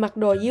đi học mặc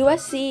đồ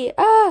USC.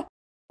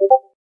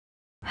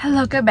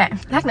 Hello các bạn,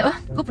 lát nữa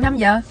lúc 5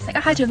 giờ sẽ có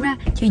 2 trường ra.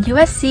 Trường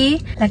USC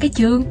là cái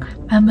trường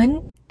mà mình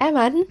ám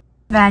ảnh,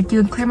 và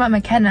trường Claremont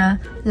McKenna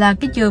là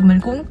cái trường mình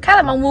cũng khá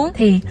là mong muốn.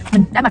 Thì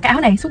mình đã mặc cái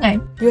áo này suốt ngày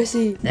USC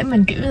để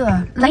mình kiểu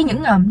là lấy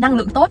những năng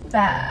lượng tốt.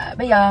 Và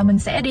bây giờ mình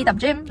sẽ đi tập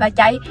gym và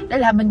chạy để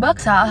làm mình bớt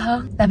sợ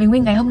hơn. Tại vì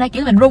nguyên ngày hôm nay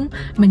kiểu mình run,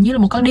 mình như là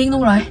một con điên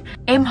luôn rồi.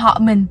 Em họ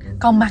mình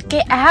còn mặc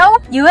cái áo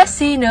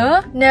USC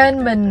nữa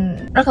nên mình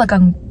rất là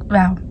cần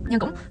vào. Nhưng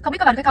cũng không biết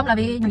có vào được hay không, là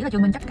vì mình nghĩ là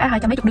trường mình chắc cả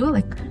 200 mấy chục đứa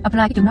like apply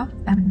cái trường đó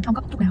và mình không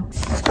có chút nào.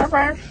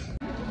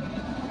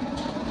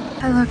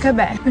 Hello các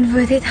bạn, mình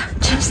vừa đi tập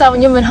gym xong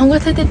nhưng mình không có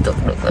thể tiếp tục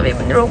được tại vì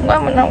mình run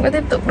quá, mình không có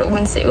tiếp tục được,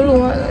 mình xỉu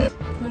luôn á.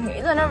 Mình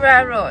nghĩ là nó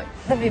ra rồi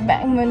tại vì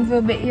bạn mình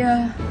vừa bị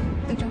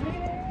từ chối.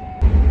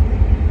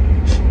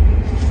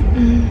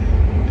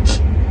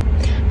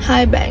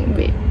 Hai bạn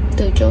bị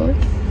từ chối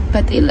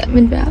và tỷ lệ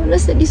mình vào nó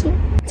sẽ đi xuống.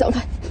 Chọn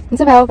thôi, mình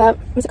sẽ vào và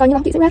mình sẽ coi như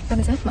lắm chuyện sẽ ra và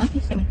mình sẽ mở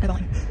cái mình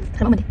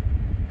vào mình đi.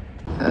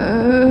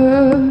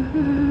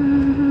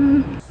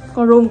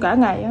 Con run cả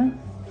ngày á.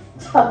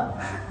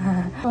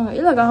 Con nghĩ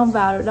là con không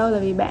vào được đâu là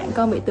vì bạn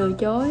con bị từ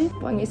chối.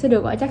 Bạn nghĩ sẽ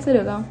được gọi chắc sẽ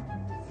được không?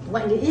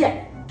 Bạn nghĩ vậy?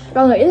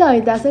 Con nghĩ là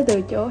người ta sẽ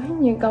từ chối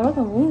nhưng con rất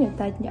là muốn người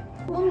ta nhận.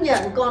 Muốn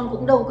nhận con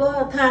cũng đâu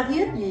có tha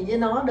thiết gì với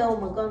nó đâu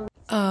mà con.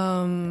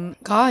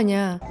 Có rồi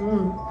nha.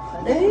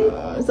 Đấy.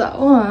 Sợ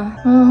quá à.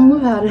 Không có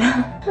vào được.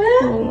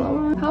 Buồn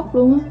lắm, khóc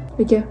luôn á.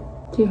 Được chưa?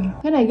 Chưa.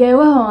 Cái này ghê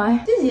quá rồi.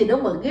 Cái gì đâu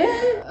mà ghê.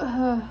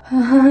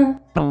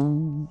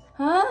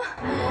 Hả?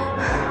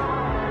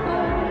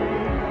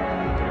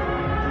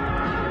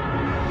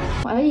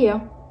 Ngoại thấy gì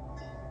không?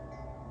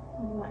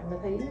 Ngoại mà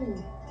thấy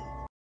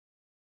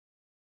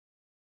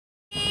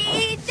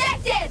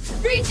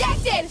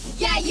Rejected!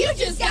 Yeah, you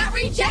just got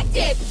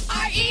rejected!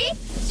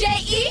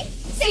 R-E-J-E-C-T-E-D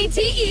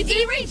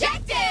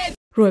rejected!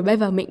 Rồi bay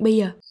vào miệng bây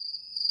giờ.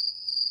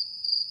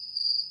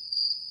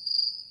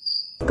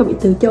 Con bị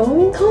từ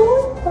chối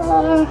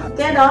thôi.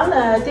 cái đó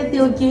là cái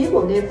tiêu chí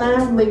của người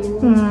ta, mình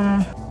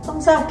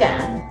không sao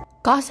cả.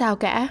 Có sao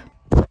cả.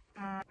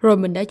 Rồi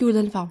mình đã chui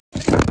lên phòng.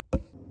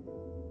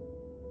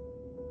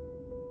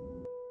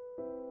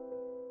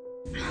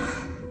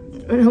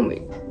 Mình không biết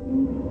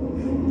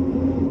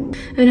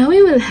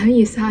mình làm cái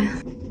gì sai.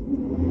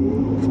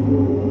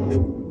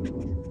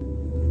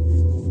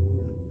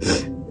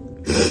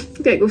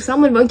 Okay, cuộc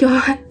sống mình vẫn trôi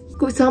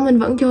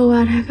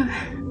ra các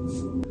bạn.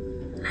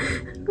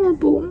 Rất là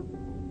buồn.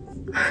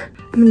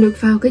 Mình được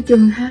vào cái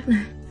trường khác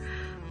này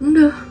cũng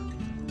được.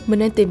 Mình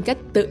nên tìm cách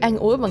tự an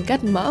ủi bằng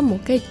cách mở một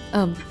cái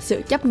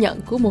sự chấp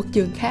nhận của một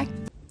trường khác.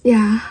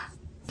 Dạ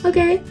ok,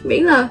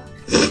 miễn là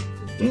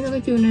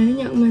cái trường này nó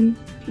nhận mình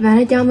và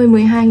nó cho mình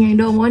 12.000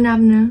 đô mỗi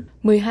năm nữa.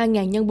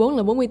 12.000 nhân 4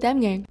 là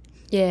 48.000.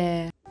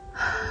 Yeah.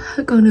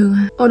 Hết con đường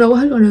à? Đâu có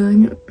hết con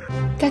đường à.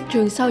 Các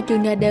trường sau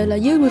trường này đều là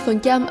dưới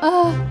 10%.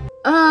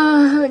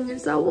 Mình nhìn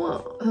xấu quá.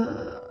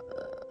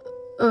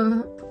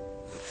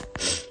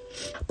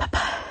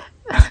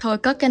 Thôi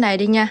cất cái này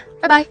đi nha.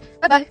 Bye bye.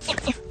 Bye.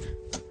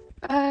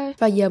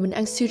 Và giờ mình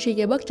ăn sushi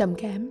gây bớt trầm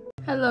cảm.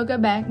 Hello các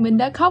bạn, mình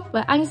đã khóc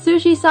và ăn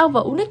sushi xong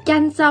và uống nước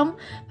chanh xong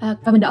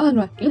và mình đỡ hơn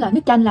rồi. Kiểu là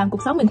nước chanh làm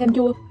cuộc sống mình thêm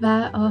chua.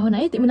 Và hồi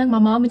nãy tiệm mình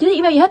ăn mò mình chưa thấy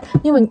email gì hết,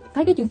 nhưng mình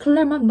thấy cái chuyện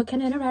Claremont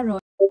McKenna nó ra rồi.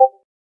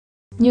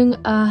 Nhưng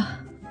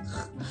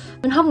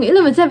mình không nghĩ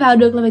là mình sẽ vào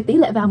được là vì tỷ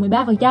lệ vào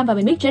 13% và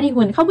mình biết Jenny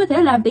Huynh không có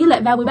thể làm tỷ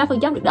lệ vào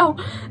 13% được đâu.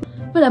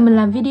 Với lại mình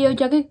làm video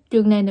cho cái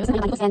trường này nữa.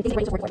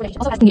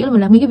 Nghĩa là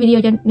mình làm cái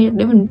video cho để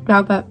mình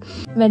vào. Và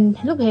mình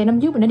lúc hè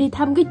năm trước mình đã đi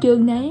thăm cái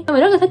trường này,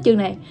 mình rất là thích trường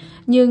này,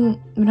 nhưng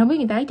mình không biết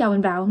người ta cho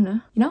mình vào không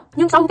nữa,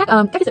 nhưng sau các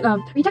cái sự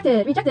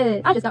rejected, I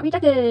just got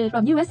rejected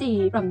from USC,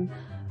 from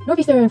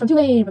Northeastern, from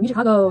Tulane, from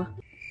Chicago.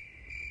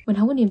 Mình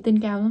không có niềm tin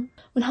cao lắm,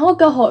 mình không có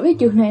cơ hội với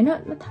trường này, nó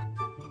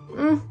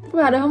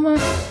có vào được không? Mình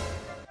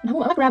không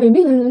mở mắt ra vì mình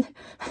biết là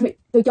bị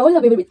từ chối, là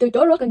vì bị từ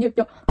chối rất là nhiều.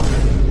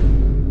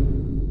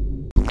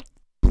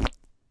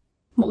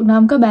 Một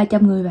năm có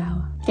 300 người vào,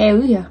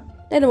 kèo chứ vậy.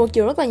 Đây là một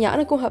trường rất là nhỏ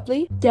nên cũng hợp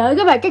lý. Trời ơi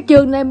các bạn, cái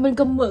trường này mình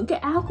còn mượn cái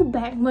áo của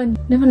bạn mình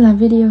để mình làm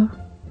video.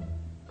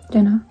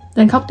 cho nó.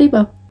 Đang khóc tiếp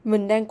không?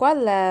 Mình đang quá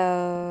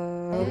là...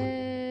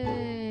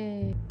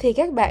 Thì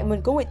các bạn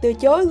mình cũng bị từ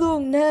chối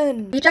luôn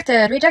nên...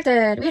 Rejected, we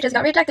just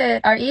got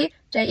rejected.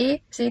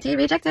 R-E-J-E-C-T,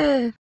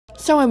 rejected.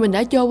 Xong rồi mình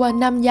đã trôi qua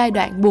 5 giai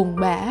đoạn buồn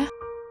bã.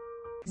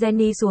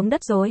 Jenny xuống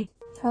đất rồi.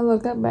 Hello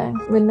các bạn,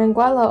 mình đang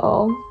quá là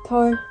ổn.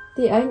 Thôi,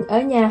 thì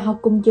ở nhà học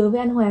cùng trường với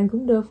anh Hoàng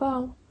cũng được phải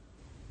không?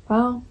 Phải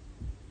không?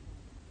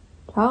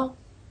 Phải không?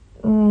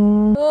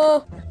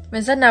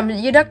 Mình sẽ nằm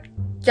dưới đất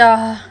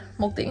cho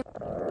 1 tiếng.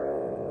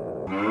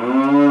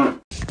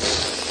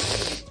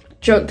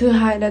 Joke thứ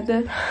 2 đã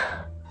đến.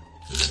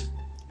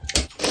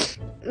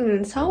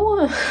 Xấu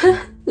à.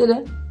 Vậy đó.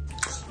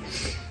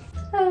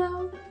 Hello.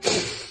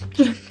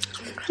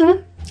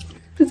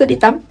 Mình sẽ đi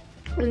tắm.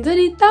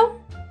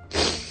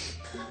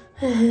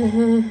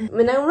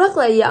 Mình đang rất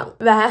là giận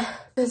và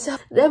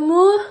để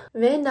mua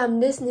vé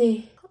nằm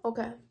Disney. Ok.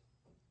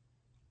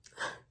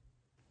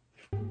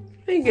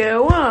 Thấy ghê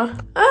quá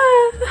à.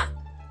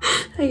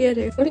 Thấy ghê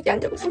thiệt. Có nước chạm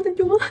cho cuộc sống tên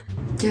chúa.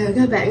 Trời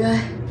các bạn ơi.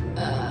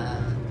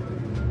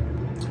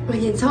 Mà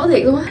nhìn xấu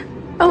thiệt luôn á.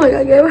 Oh my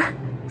god ghê quá.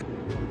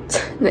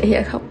 Nãy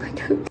giờ khóc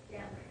thứ.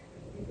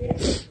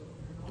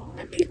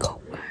 Em biết khóc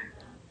mà.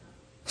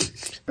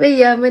 Bây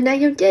giờ mình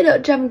đang trong chế độ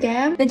trầm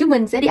cảm nên chúng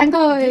mình sẽ đi ăn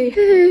thôi.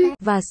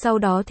 Và sau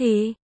đó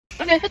thì...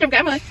 Ok, hết trầm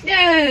cảm rồi.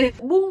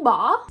 Yeah. Buông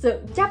bỏ sự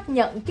chấp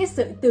nhận cái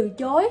sự từ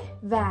chối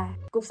và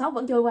cuộc sống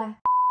vẫn trôi qua.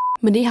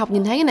 Mình đi học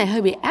nhìn thấy cái này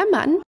hơi bị ám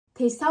ảnh.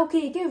 Thì sau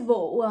khi cái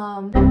vụ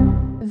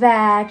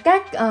và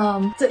các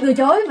sự từ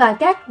chối và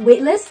các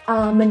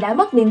waitlist, mình đã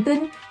mất niềm tin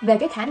về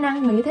cái khả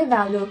năng mình có thể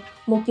vào được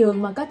một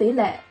trường mà có tỷ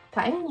lệ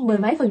khoảng 10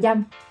 mấy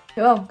 %.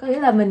 Hiểu không? Có nghĩa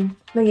là mình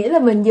nghĩ là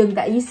mình dừng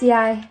tại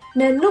UCI.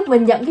 Nên lúc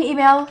mình nhận cái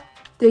email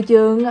từ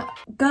trường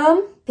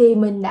cơm thì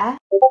mình đã...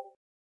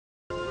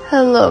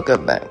 Hello các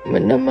bạn,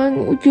 mình đã mới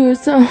ngủ trưa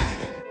xong.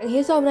 Bạn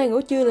hiểu sao hôm nay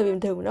ngủ trưa là bình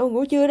thường mình đâu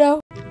ngủ trưa đâu.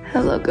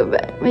 Hello các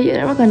bạn, bây giờ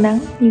nó rất là nắng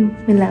nhưng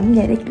mình làm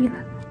vậy để chỉ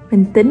là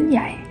mình tính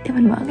dậy để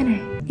mình mở cái này.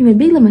 Nhưng mình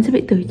biết là mình sẽ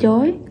bị từ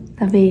chối.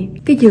 Tại vì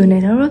cái trường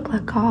này nó rất là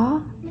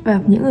khó và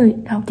những người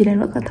học trường này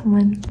rất là thông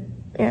minh.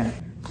 Yeah.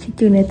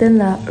 Trường này tên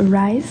là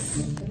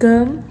Rice,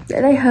 cơm.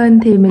 Để lấy hơn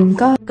thì mình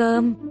có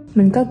cơm.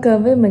 Mình có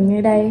cơm với mình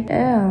ngay đây để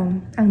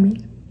ăn miếng.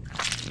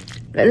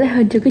 Để lấy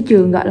hơn cho cái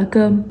trường gọi là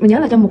cơm. Mình nhớ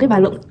là trong một cái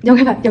bài luận, trong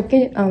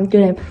cái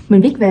trường này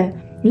mình viết về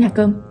những hạt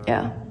cơm.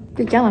 Yeah.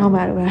 Chắc chắn là không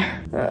vào được rồi.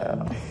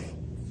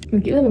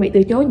 Mình kiểu là mình bị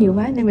từ chối nhiều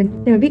quá nên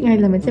mình biết ngay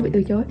là mình sẽ bị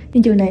từ chối.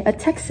 Nhưng trường này ở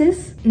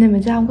Texas nên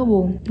mình sẽ không có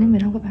buồn nên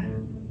mình không có vào.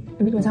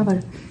 Mình biết mình sao vào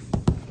được.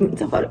 Mình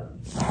sao vào được.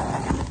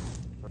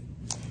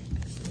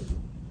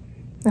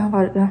 Mình không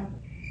vào được đâu.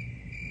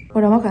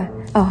 Ôi đâu mất rồi.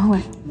 Không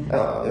phải.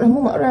 Nó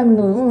muốn mở ra mình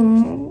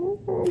ngồi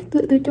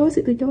từ chối,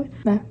 sự từ chối.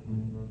 Ba.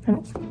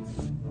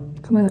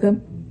 Không ơi là cơm.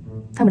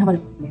 Sao mình không vào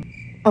được?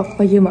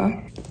 Và vừa mở.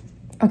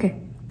 Ok.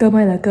 Cơm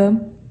ơi là cơm.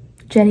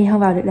 Jenny không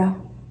vào được đâu.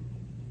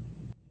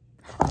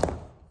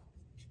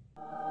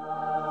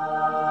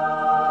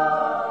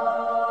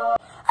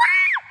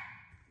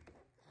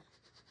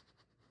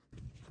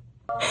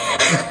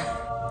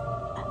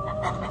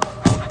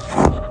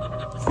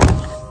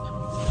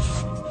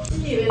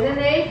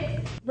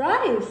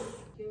 Rice.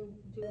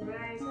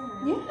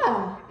 Yeah.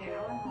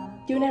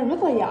 Trường này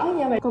rất là giỏi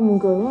nha mày. Con buồn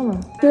cười quá mà.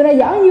 Trường này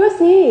giỏi như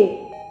USC.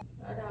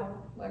 Ở đâu?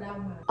 Ở đâu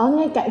mà? Ở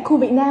ngay cạnh khu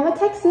Việt Nam ở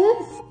Texas.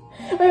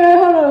 Ok.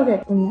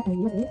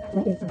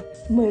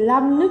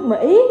 15 nước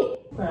Mỹ.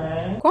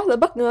 Quá là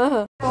bất ngờ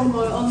hả? Con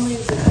ngồi ôm miếng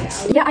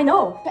Yeah, I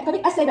know. Có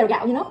biết essay về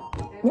gạo như nó?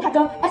 Những hạt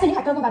cơm. Essay những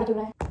hạt cơm con vào được trường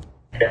này.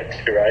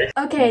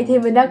 Ok, thì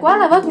mình đã quá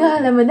là bất ngờ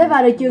là mình đã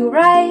vào được trường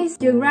Rice.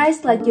 Trường Rice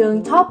là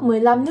trường top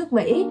 15 nước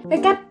Mỹ. Cái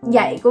cách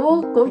dạy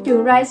của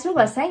trường Rice rất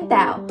là sáng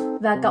tạo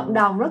và cộng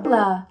đồng rất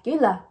là kiểu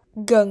là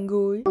gần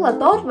gũi, rất là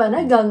tốt và nó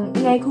gần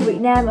ngay khu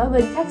Việt Nam ở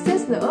bên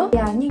Texas nữa.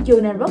 Nhưng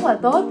trường này rất là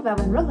tốt và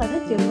mình rất là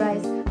thích trường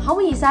Rice. Không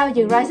có gì sao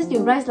trường Rice.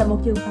 Trường Rice là một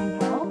trường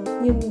hoàn hảo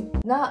nhưng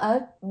nó ở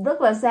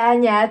rất là xa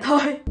nhà thôi.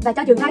 Và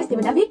cho trường Rice thì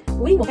mình đã viết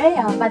một cái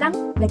bài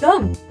đăng về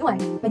cơm, đúng rồi,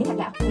 về những hạt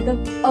gạo về cơm.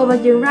 Và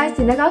trường Rice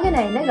thì nó có cái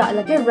này, nó gọi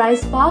là cái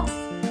Rice Box.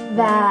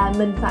 Và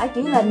mình phải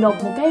chỉ là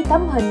nộp một cái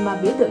tấm hình mà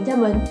biểu tượng cho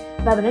mình.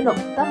 Và mình đã nộp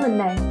tấm hình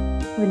này.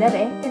 Mình đã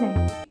vẽ cái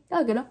này. Đó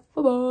là cái đó.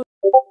 Bye bye.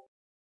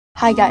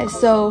 Hi guys,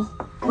 so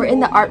we're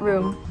in the art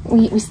room.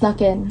 We snuck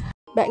in.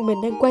 Bạn mình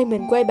đang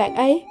quay bạn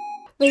ấy.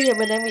 Bây giờ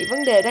mình đang bị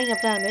vấn đề đăng nhập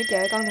vào nữa, trời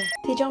ơi con này.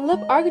 Thì trong lớp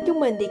art của chúng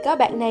mình thì có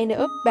bạn này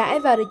nữa. Bạn ấy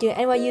vào được trường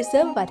NYU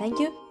sớm vài tháng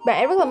trước. Bạn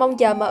ấy rất là mong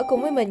chờ mở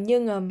cùng với mình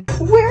nhưng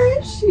Where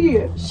is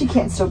she? She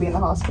can't still be in the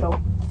hospital.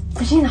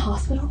 Is she in the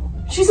hospital?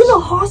 She's in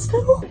the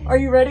hospital?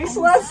 Are you ready,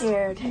 Celeste?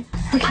 Scared.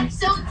 I'm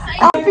so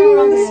excited. I'll be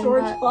around the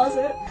storage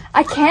closet.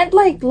 I can't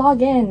like log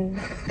in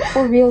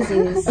for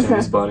realsies.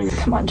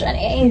 Come on,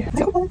 Jenny.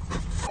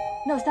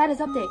 No, status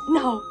update.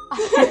 No.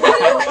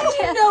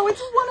 No,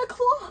 it's 1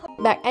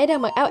 o'clock. bạn ấy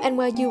đang mặc áo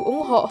NYU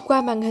ủng hộ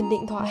qua màn hình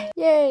điện thoại.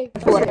 Yay.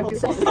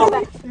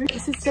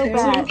 This is so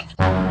bad.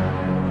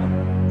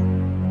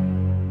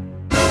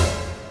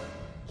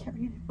 Can't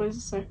read it. What does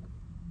it say?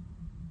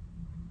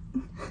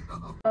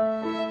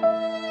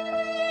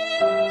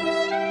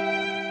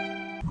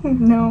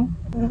 No.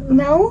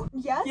 No?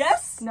 Yes?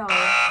 Yes? No.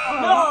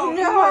 No.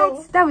 No.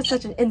 That was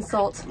such an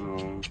insult.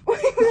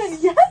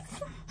 Yes.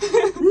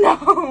 No.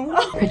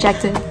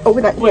 Rejected. Oh,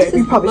 wait,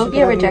 you probably should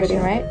Be a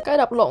rejection, right? Có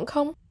đọc lộn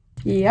không?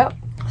 Yep.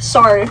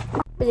 Sorry.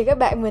 Bây giờ các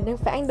bạn mình đang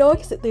phản đối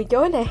cái sự từ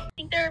chối này. I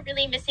think they're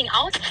really missing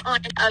out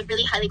on a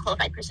really highly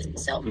qualified person.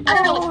 So I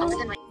don't know what's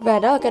in my. Và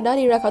đó là cái đó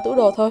đi ra khỏi tủ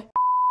đồ thôi.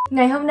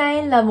 Ngày hôm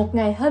nay là một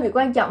ngày hơi bị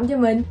quan trọng cho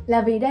mình,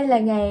 là vì đây là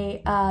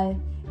ngày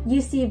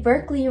UC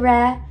Berkeley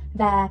ra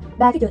và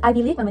 3 cái trường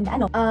Ivy League mà mình đã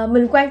nộp.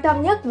 Mình quan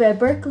tâm nhất về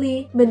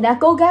Berkeley. Mình đã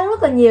cố gắng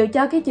rất là nhiều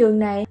cho cái trường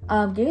này.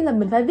 Kiểu như là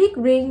mình phải viết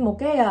riêng một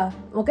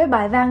cái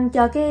bài văn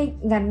cho cái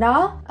ngành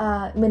đó.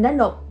 Mình đã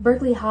nộp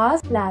Berkeley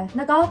House, là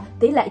nó có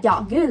tỷ lệ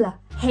chọn kiểu như là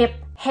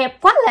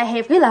hẹp quá là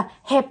hẹp, kiểu là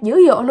hẹp dữ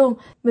dội luôn.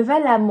 Mình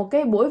phải làm một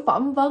cái buổi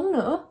phỏng vấn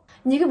nữa.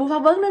 Như cái buổi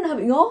phỏng vấn đó nó hơi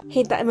bị ngố.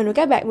 Hiện tại mình và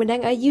các bạn mình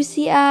đang ở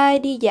UCI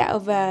đi dạo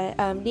và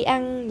đi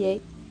ăn vậy.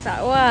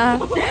 Sợ quá à.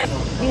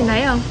 Như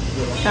thấy không?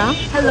 Đó.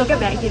 Hello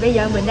các bạn, thì bây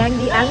giờ mình đang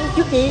đi ăn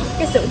trước khi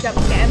cái sự trầm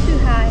cảm thứ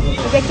hai.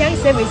 Thì chắc chắn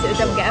sẽ bị sự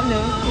trầm cảm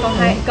nữa.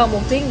 Còn 1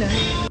 tiếng nữa.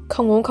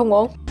 Không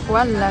ổn.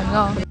 Quá là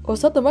ngon. Ủa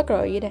sốt tôi mất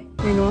rồi vậy đây.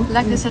 Mình muốn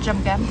lát nữa sẽ trầm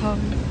cảm thôi.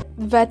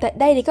 Và tại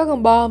đây thì có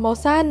con bò màu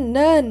xanh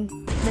nên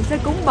mình sẽ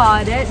cúng bò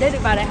để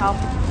được vào đại học.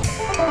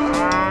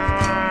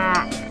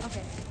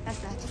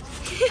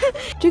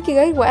 Trước khi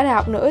có kết quả đại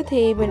học nữa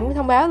thì mình muốn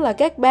thông báo là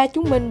các ba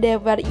chúng mình đều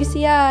vào được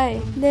UCI.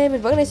 Nên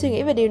mình vẫn đang suy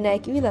nghĩ về điều này,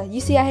 kiểu như là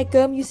UCI hay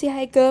cơm, UCI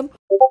hay cơm.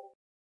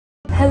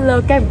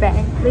 Hello các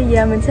bạn, bây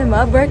giờ mình sẽ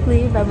mở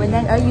Berkeley và mình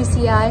đang ở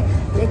UCI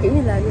để kiểu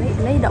như là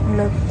lấy động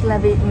lực, là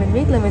vì mình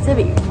biết là mình sẽ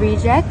bị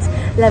reject,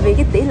 là vì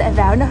cái tỷ lệ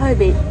vào nó hơi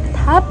bị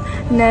thấp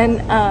nên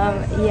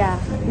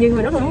nhưng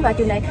mình rất là muốn vào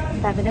trường này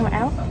và mình đang mặc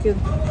áo trường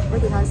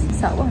Berkeley House.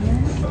 Sợ quá.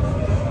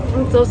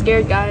 I'm so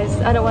scared guys,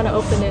 I don't want to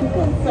open it.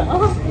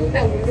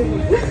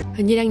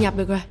 Hình như đang nhập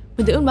được rồi.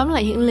 Mình tưởng bấm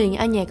lại hiện liền,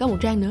 ai nhà có một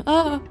trang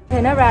nữa.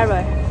 Thì nó ra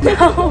rồi.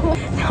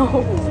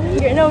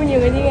 Kiểu đâu nhiều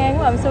người đi ngang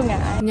quá, I'm so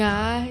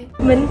ngại.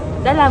 Mình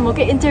đã làm một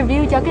cái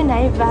interview cho cái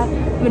này và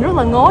mình rất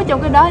là ngố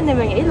trong cái đó, nên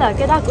mình nghĩ là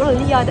cái đó cũng là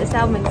lý do tại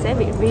sao mình sẽ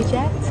bị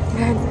reject.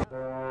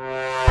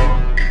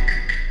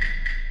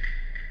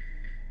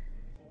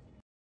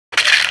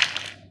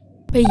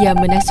 Bây giờ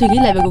mình đang suy nghĩ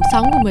lại về cuộc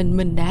sống của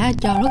mình đã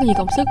cho rất là nhiều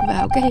công sức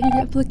vào cái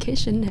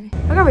application này.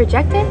 Nó có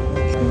rejected?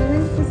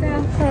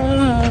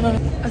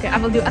 Ok, I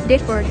will do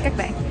update for các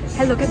bạn.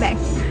 Hello các bạn,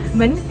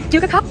 mình chưa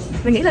có khóc.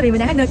 Mình nghĩ là vì mình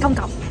đang ở nơi công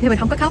cộng nên mình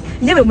không có khóc.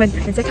 Nếu mà mình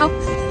sẽ khóc.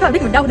 Các bạn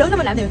biết mình đau đớn lắm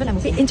mình làm thì mình phải làm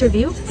một cái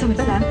interview, xong mình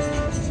phải làm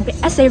một cái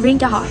essay riêng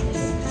cho họ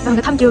và mình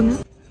phải thăm trường nữa.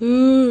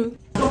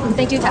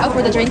 Thank you Thảo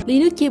for the drink. Ly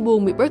nước chia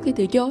buồn bị Berkeley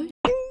từ chối.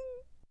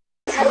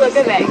 Hello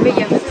các bạn, bây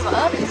giờ mình sẽ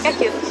mở các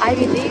trường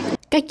Ivy League.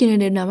 Các trường này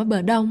đều nằm ở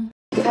bờ đông.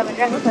 Và mình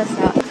đang rất là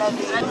sợ, tại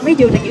vì mấy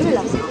trường này kiểu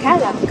là khá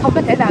là không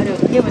có thể vào được,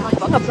 nhưng mình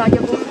vẫn apply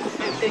cho vui.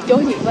 Từ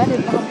chối nhiều quá nên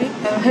mình không biết,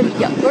 hơi bị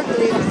giận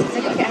Berkeley, mình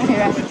sẽ chọn cái áo này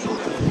ra.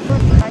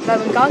 Và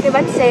mình có cái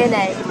bánh xe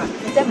này,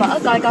 mình sẽ mở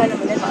coi là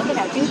mình nên mở cái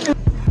nào trước.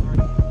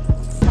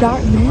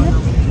 Dartmouth.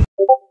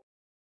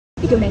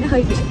 Cái trường này nó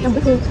hơi bị trong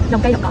cái khu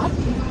lồng cây lồng cỏ,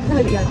 nó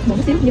hơi bị một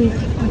chút xíu, nhưng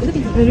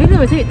mình biết là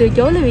mình sẽ bị từ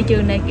chối bởi vì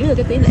trường này kiểu là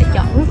cái tỷ lệ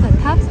chọn rất là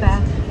thấp và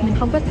mình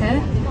không có thể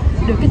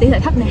được cái tỷ lệ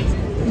thấp này.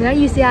 Mình nói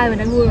UCI mình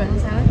đang vui rồi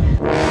sao?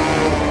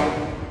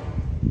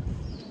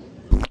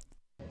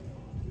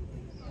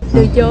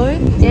 Từ chối.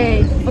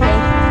 Yeah. Ok,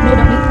 no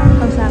đồng ý.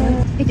 Không sao hết.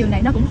 Cái trường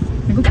này nó cũng,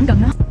 mình cũng chẳng cần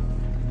nó.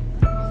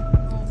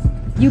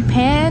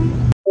 UPenn.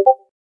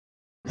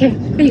 Ok,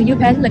 cái trường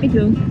UPenn là cái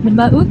trường mình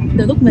mơ ước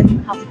từ lúc mình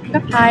học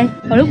cấp 2,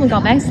 hồi lúc mình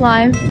còn bán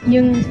slime.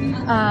 Nhưng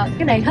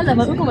cái này hết là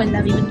mơ ước của mình,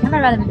 là vì mình khám phá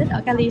ra là mình thích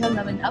ở Cali hơn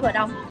là mình ở bờ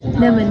đông.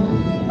 Nên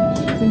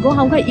mình cũng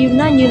không có yêu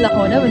nó như là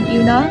hồi đó mình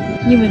yêu nó,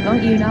 nhưng mình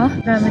vẫn yêu nó.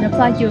 Và mình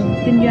apply trường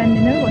kinh doanh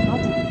nên nó rất là tốt.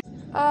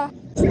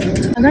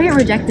 I'm gonna get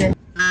rejected.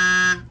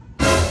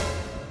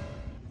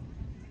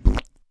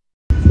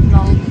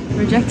 No,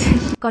 rejected.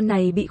 Con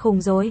này bị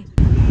khùng rồi.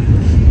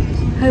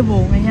 Hơi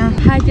buồn rồi nha.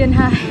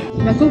 2/2.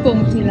 Và cuối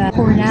cùng thì là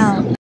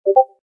Cornell.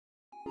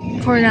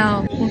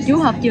 Một chú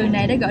học trường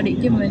này đã gọi điện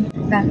cho mình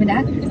và mình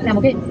đã làm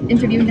một cái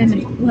interview nên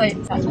mình cũng hơi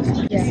sợ.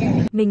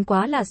 Mình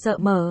quá là sợ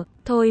mở.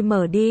 Thôi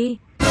mở đi.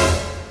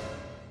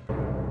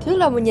 Trước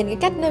là mình nhìn cái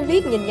cách nó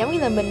viết nhìn giống như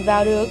là mình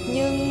vào được,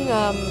 nhưng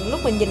lúc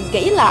mình nhìn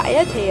kỹ lại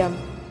á thì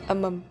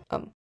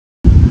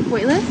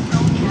Waitlist.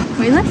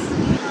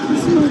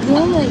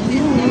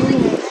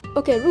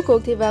 Ok, rốt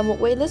cuộc thì vào một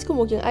waitlist của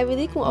một trường Ivy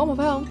League cũng ổn mà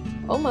phải không?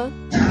 Ổn mà.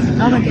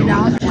 Đó là cái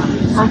đó.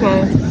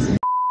 Ok.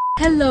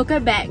 Hello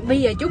các bạn,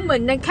 bây giờ chúng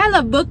mình đang khá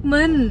là bực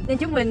mình nên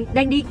chúng mình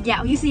đang đi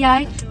dạo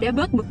UCI để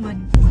bớt bực mình.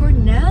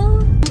 Cornell,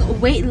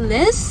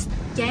 waitlist,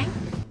 chán.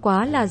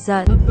 Quá là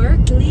giận.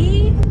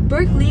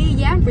 Berkeley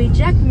dám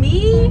reject me.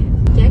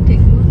 Chán thiệt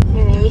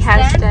quá.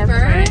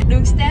 Stanford,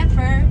 đường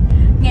Stanford.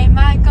 Ngày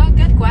mai có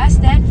kết quả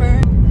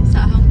Stanford.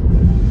 Sợ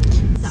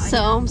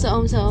không? Sợ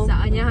không?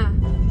 Sợ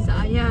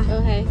nha.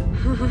 Ok.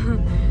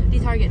 Đi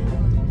Target.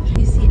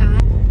 UCI.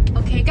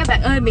 Ok các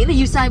bạn ơi, miễn là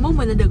UCI muốn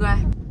mình là được rồi.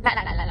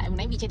 Lại mình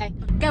đánh bị trên tay.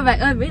 Các bạn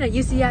ơi, miễn là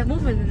UCI muốn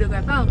mình là được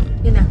rồi phải không?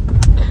 Như nào?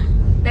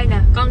 Đây nè,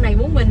 con này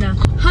muốn mình nè.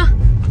 Ha.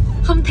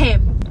 Không thèm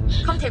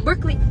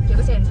Berkeley. Chờ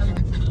có xem sao.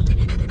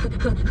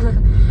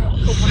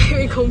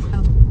 Khùng.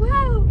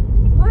 Wow.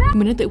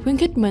 Mình đã tự khuyến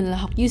khích mình là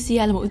học UCI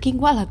là một ý kiến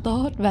quá là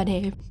tốt và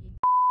đẹp.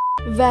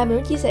 Và mình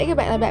muốn chia sẻ với các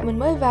bạn là bạn mình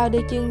mới vào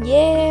được trường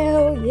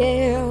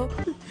Yale.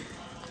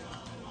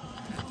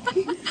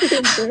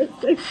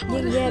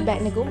 Nhưng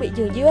bạn này cũng bị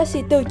trường USC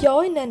từ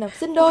chối nên là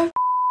xin đôi.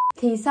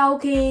 Thì sau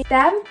khi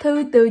 8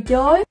 thư từ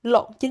chối,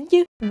 Lộn 9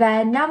 chứ,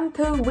 và 5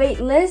 thư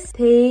waitlist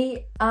thì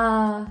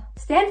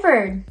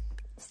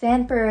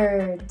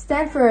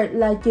Stanford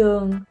là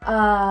trường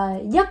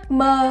giấc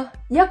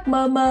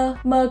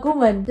mơ của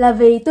mình. Là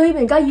vì tuy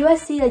mình có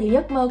USC là trường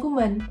giấc mơ của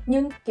mình,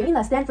 nhưng kiểu như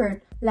là Stanford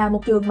là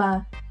một trường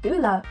mà kiểu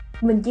là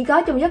mình chỉ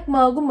có trong giấc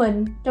mơ của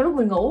mình trong lúc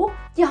mình ngủ,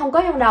 chứ không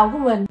có trong đầu của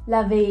mình.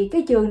 Là vì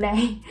cái trường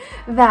này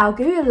vào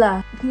kiểu như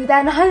là người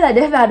ta nói là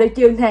để vào được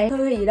trường này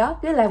thư gì đó,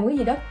 cứ làm cái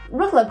gì đó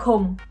rất là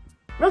khùng,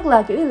 rất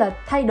là kiểu như là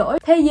thay đổi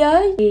thế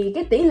giới. Thì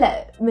cái tỷ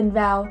lệ mình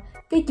vào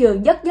cái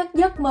trường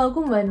giấc mơ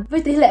của mình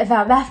với tỷ lệ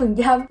vào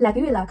 3% là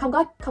kiểu như là không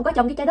có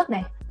trong cái trái đất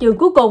này. Trường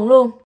cuối cùng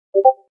luôn.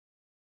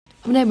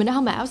 hôm nay mình đã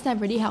không mặc áo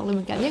Stanford đi học là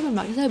mình cảm giác mình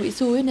mặc cái hơi bị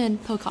xui nên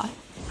thôi khỏi.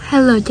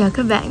 Hello, chào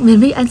các bạn. Mình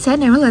biết ánh sáng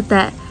này rất là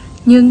tệ,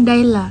 nhưng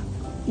đây là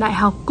đại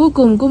học cuối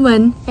cùng của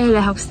mình. Đây là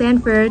đại học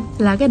Stanford,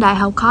 là cái đại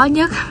học khó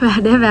nhất và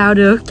để vào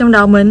được trong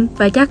đầu mình,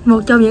 và chắc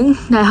một trong những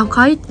đại học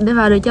khó để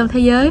vào được trong thế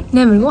giới.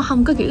 Nên mình cũng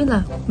không có kiểu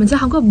là mình sẽ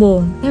không có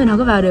buồn nếu mình không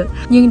có vào được.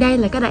 Nhưng đây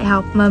là cái đại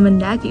học mà mình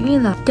đã kiểu như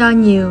là cho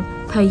nhiều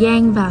thời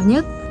gian vào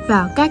nhất,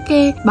 vào các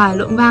cái bài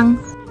luận văn.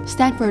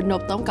 Stanford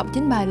nộp tổng cộng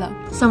 9 bài lận.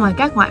 Xong rồi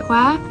các ngoại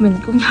khóa mình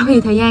cũng cho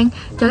nhiều thời gian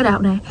cho cái đại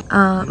học này.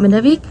 Mình đã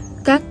viết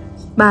các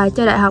bài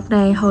cho đại học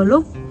này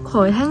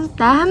hồi tháng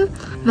 8,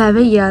 và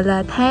bây giờ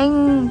là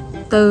tháng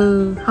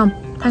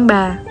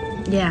 3.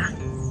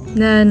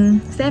 Nên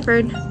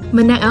Stanford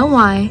mình đang ở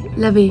ngoài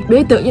là vì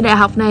biểu tượng cho đại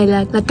học này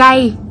là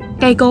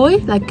cây cối,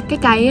 là cái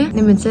cây á,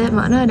 nên mình sẽ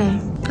mở nó ở đây.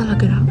 Đó là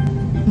cái đó.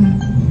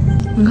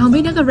 Mình không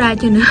biết nó có ra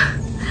chưa nữa.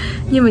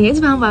 Nhưng mình nghĩ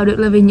sẽ không vào được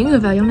là vì những người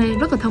vào trong đây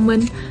rất là thông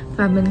minh,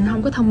 và mình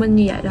không có thông minh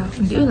như vậy đâu.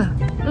 Mình kiểu là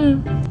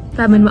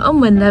và mình mở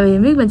mình là vì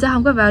biết mình sẽ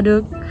không có vào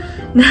được,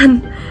 nên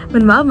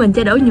mình mở mình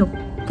cho đỡ nhục.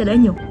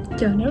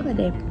 Trời, nó rất là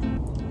đẹp.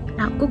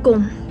 Học cuối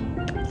cùng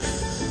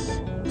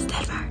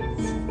Stanford.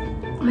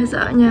 Hơi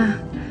sợ nha,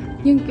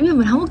 nhưng kiểu là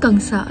mình không có cần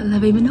sợ là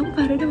vì mình không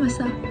vào được đó mà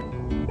sợ.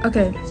 Ok,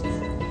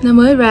 nó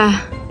mới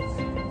ra.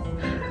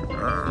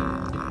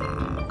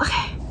 Ok,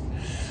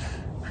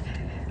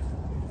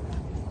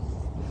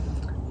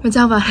 mình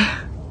sao vào đây?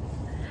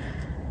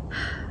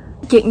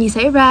 Chuyện gì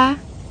xảy ra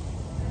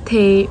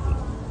thì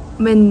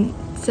mình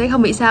sẽ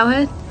không bị sao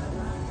hết,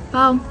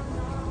 phải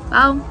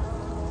không?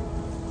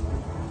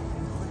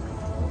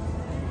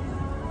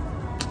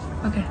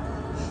 Ok.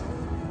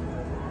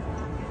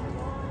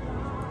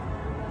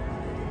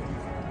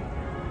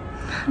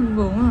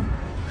 Buồn à.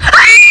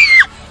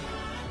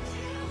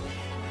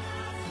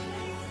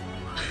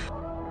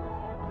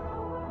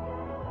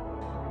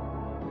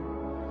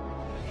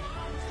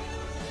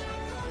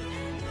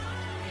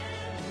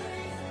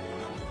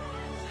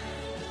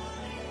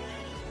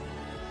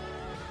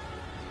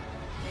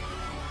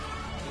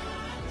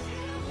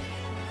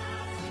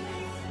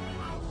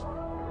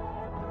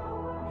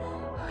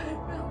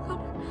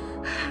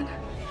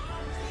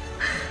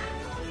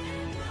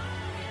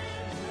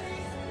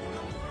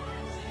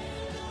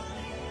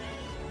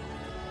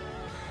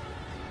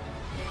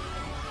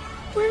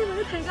 Where am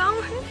I thành công?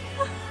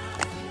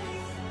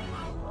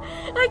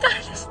 I got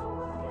this.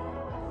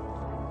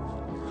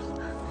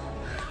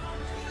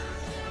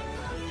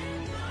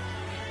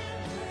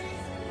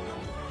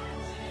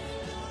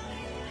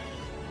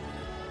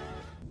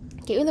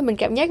 Kiểu là mình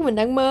cảm giác mình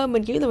đang mơ,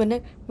 mình kiểu là mình đang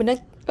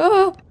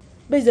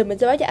bây giờ mình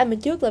sẽ báo cho anh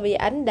mình trước là vì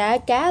anh đã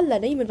cá là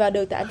nếu như mình vào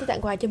được thì anh sẽ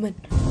tặng quà cho mình.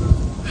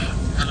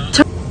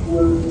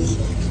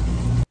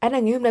 Anh là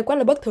ngày hôm nay quá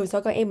là bất thường,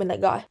 sao con em mình lại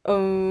gọi.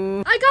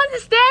 I got to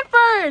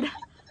Stanford.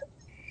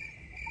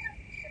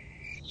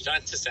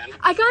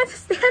 I got to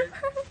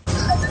Stanford.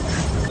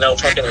 No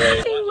fucking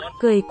way.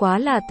 Cười quá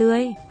là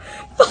tươi.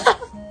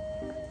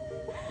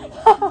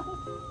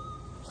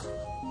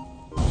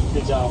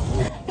 Good job.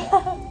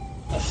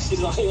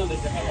 She's lying on the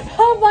ground.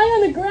 I'm lying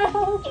on the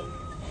ground.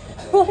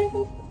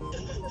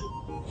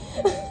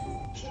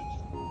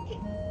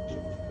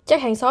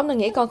 Chắc hàng xóm đang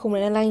nghĩ con khùng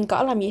này đang lan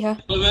cỏ làm gì ha.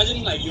 Imagine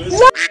like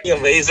you're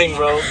amazing,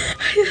 bro.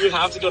 You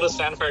have to go to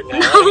Stanford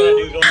now. All you gotta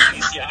do is go to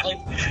UCI.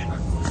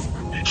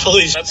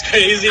 Holy shit, that's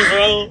crazy,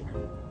 bro.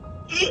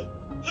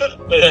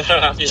 How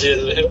happy she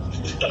is, man.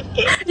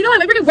 You know, I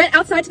remember we went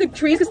outside to the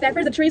trees because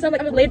Stanford's the trees. So I'm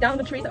like, I'm gonna lay down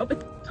the trees open.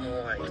 Oh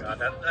my god,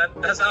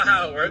 that's not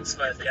how it works,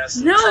 but yes.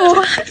 No,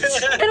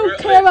 I don't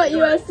care about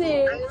USC.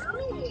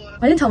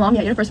 I didn't tell mom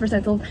yet. You're the first person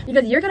I told,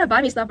 because you're gonna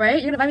buy me stuff,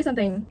 right? You're gonna buy me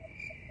something.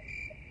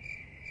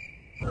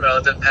 Well,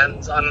 it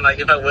depends on like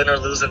if I win or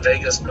lose in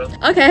Vegas, bro.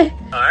 Okay.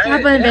 Alright.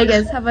 Have fun in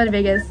Vegas. Have fun in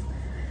Vegas.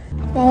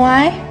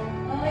 Why?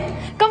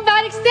 Come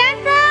back to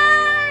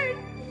Stanford.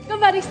 Come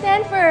back to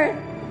Stanford.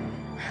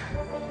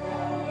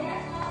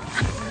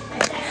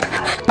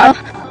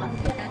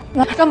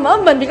 Con mở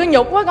mình thì con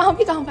nhục quá, con không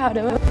biết con không vào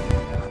được.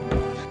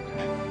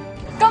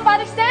 Come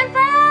back to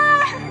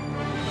Stanford.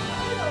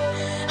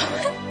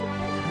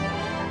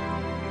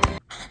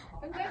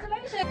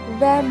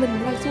 và mình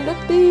lăn xuống đất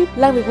tiếp.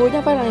 Lăn vì vui chứ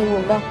không phải là này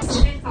buồn đâu.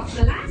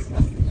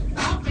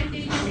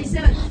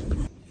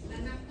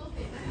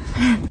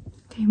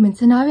 Thì mình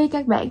sẽ nói với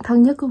các bạn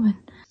thân nhất của mình.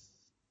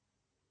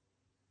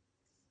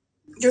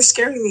 You're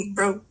scaring me,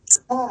 bro.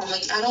 Oh,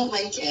 like I don't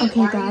like it.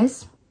 Okay,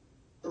 guys.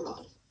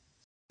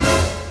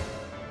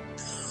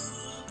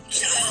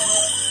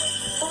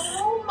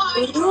 Oh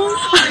my god.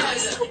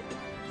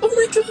 Oh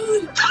my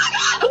god.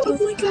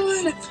 Oh my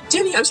god.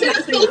 Jenny, I'm so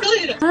That's so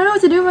good. I don't know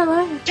what to do with my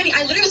life. Jenny,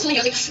 I literally was telling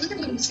you, I was like, I'm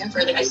going to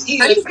Stanford. Like, I see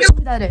you. I Like,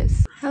 Who that is?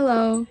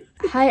 Hello.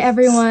 Hi,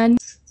 everyone.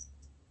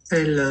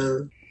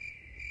 Hello.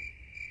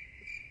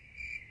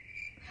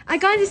 I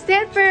got to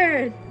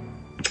Stanford.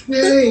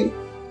 Yay.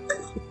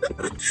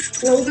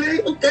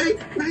 Okay.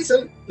 Nice.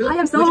 I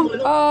am so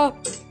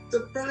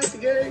Surprise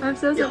again. I'm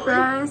so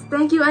surprised.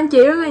 Thank you anh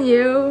chị rất là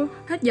nhiều.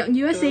 Hết giận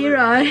USC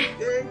rồi.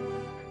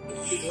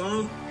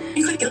 Wow.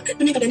 Em không kiểu,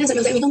 hôm nay có đứa nào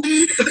dạy mình không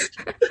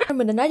ba?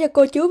 Mình đã nói cho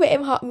cô chú về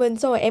em họ mình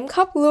xong rồi em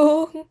khóc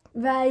luôn.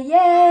 Và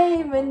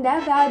yay, mình đã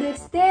vào được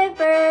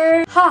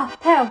Stanford. Ha,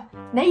 theo,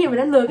 nãy giờ mình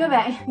đã lừa các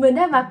bạn. Mình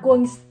đã mặc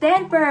quần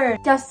Stanford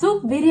cho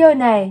suốt video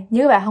này.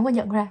 Nhưng các bạn không có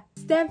nhận ra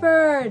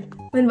Stanford.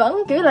 Mình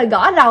vẫn kiểu là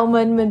gõ đầu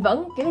mình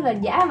vẫn kiểu là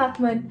giả mặt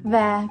mình.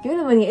 Và kiểu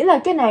là mình nghĩ là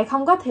cái này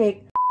không có thiệt.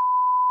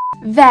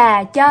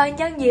 Và cho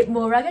nhân dịp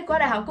mùa ra kết quả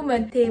đại học của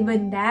mình thì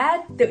mình đã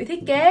tự thiết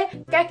kế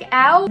các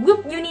áo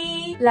Whoop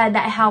Uni là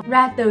đại học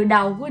ra từ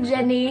đầu của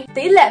Jenny.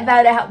 Tỷ lệ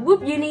vào đại học Whoop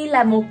Uni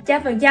là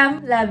 100%,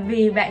 là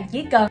vì bạn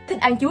chỉ cần thích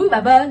ăn chuối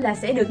và bơ là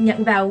sẽ được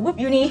nhận vào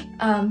Whoop Uni.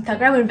 Thật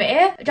ra mình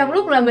vẽ trong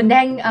lúc là mình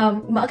đang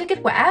mở cái kết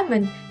quả,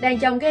 mình đang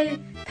trong cái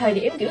thời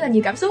điểm kiểu là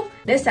nhiều cảm xúc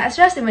để xả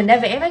stress thì mình đã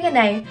vẽ mấy cái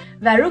này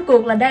và rốt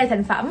cuộc là đây là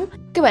thành phẩm.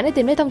 Các bạn hãy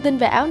tìm thấy thông tin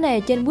về áo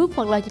này trên Whoop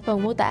hoặc là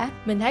phần mô tả.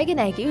 Mình thấy cái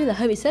này kiểu là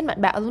hơi bị sến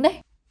mạnh bạo luôn đấy.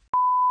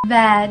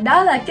 Và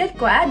đó là kết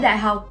quả đại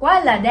học quá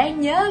là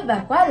đáng nhớ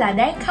và quá là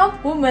đáng khóc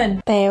của mình.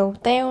 Tèo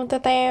tèo tèo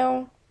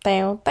tèo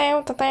tèo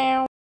tèo tèo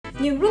tèo.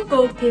 Nhưng rốt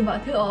cuộc thì mọi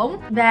thứ ổn.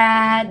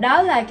 Và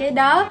đó là cái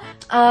đó.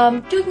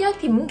 Trước nhất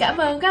thì muốn cảm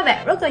ơn các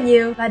bạn rất là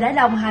nhiều và đã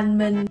đồng hành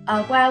mình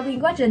qua nguyên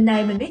quá trình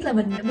này. Mình biết là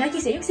mình đã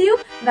chia sẻ chút xíu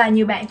và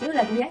nhiều bạn chỉ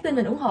là cũng nhắn tin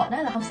mình ủng hộ,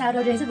 nói là không sao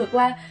đâu, Jenny sẽ vượt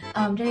qua,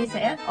 Jenny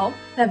sẽ ổn.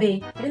 Là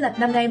vì biết là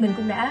năm nay mình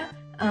cũng đã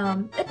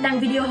ít đăng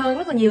video hơn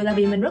rất là nhiều, là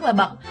vì mình rất là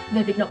bận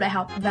về việc nộp đại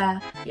học và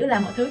kiểu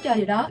làm mọi thứ cho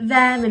điều đó.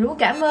 Và mình muốn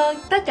cảm ơn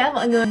tất cả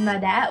mọi người mà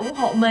đã ủng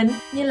hộ mình,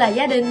 như là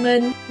gia đình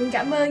mình. Muốn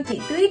cảm ơn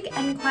chị Tuyết,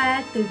 anh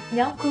Khoa từ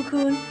nhóm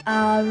Cool,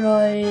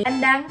 rồi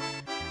anh Đăng,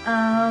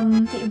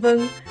 chị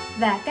Vân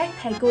và các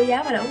thầy cô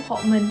giáo mà đã ủng hộ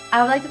mình. I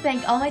would like to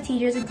thank all my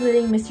teachers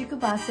including Mr.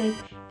 Kubasic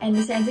and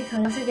Mr.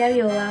 Anzicon, Mr.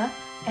 Gaviola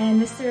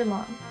and Mr.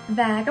 Long.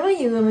 Và có rất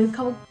nhiều người mình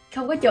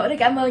không có chỗ để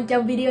cảm ơn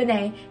trong video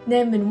này,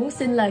 nên mình muốn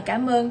xin lời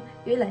cảm ơn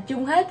kiểu là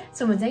chung hết,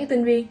 xong mình sẽ cái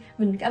tin riêng.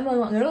 Mình cảm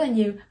ơn mọi người rất là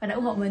nhiều và đã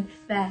ủng hộ mình.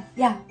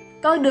 Và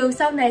con đường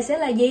sau này sẽ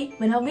là gì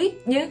mình không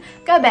biết, nhưng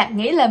các bạn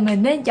nghĩ là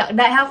mình nên chọn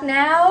đại học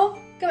nào?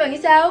 Các bạn nghĩ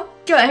sao?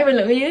 Các bạn hãy bình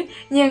luận ở dưới.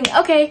 Nhưng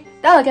ok,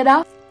 đó là cái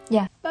đó.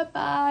 Bye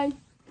bye.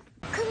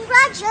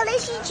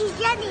 Congratulations to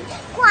Jenny.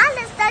 Quá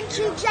là tân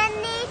chị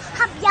Jenny.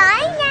 Học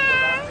giỏi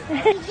nha.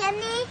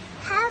 Jenny,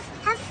 have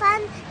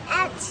fun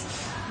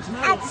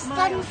at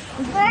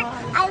Stanford.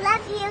 I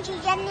love you,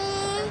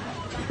 Jenny.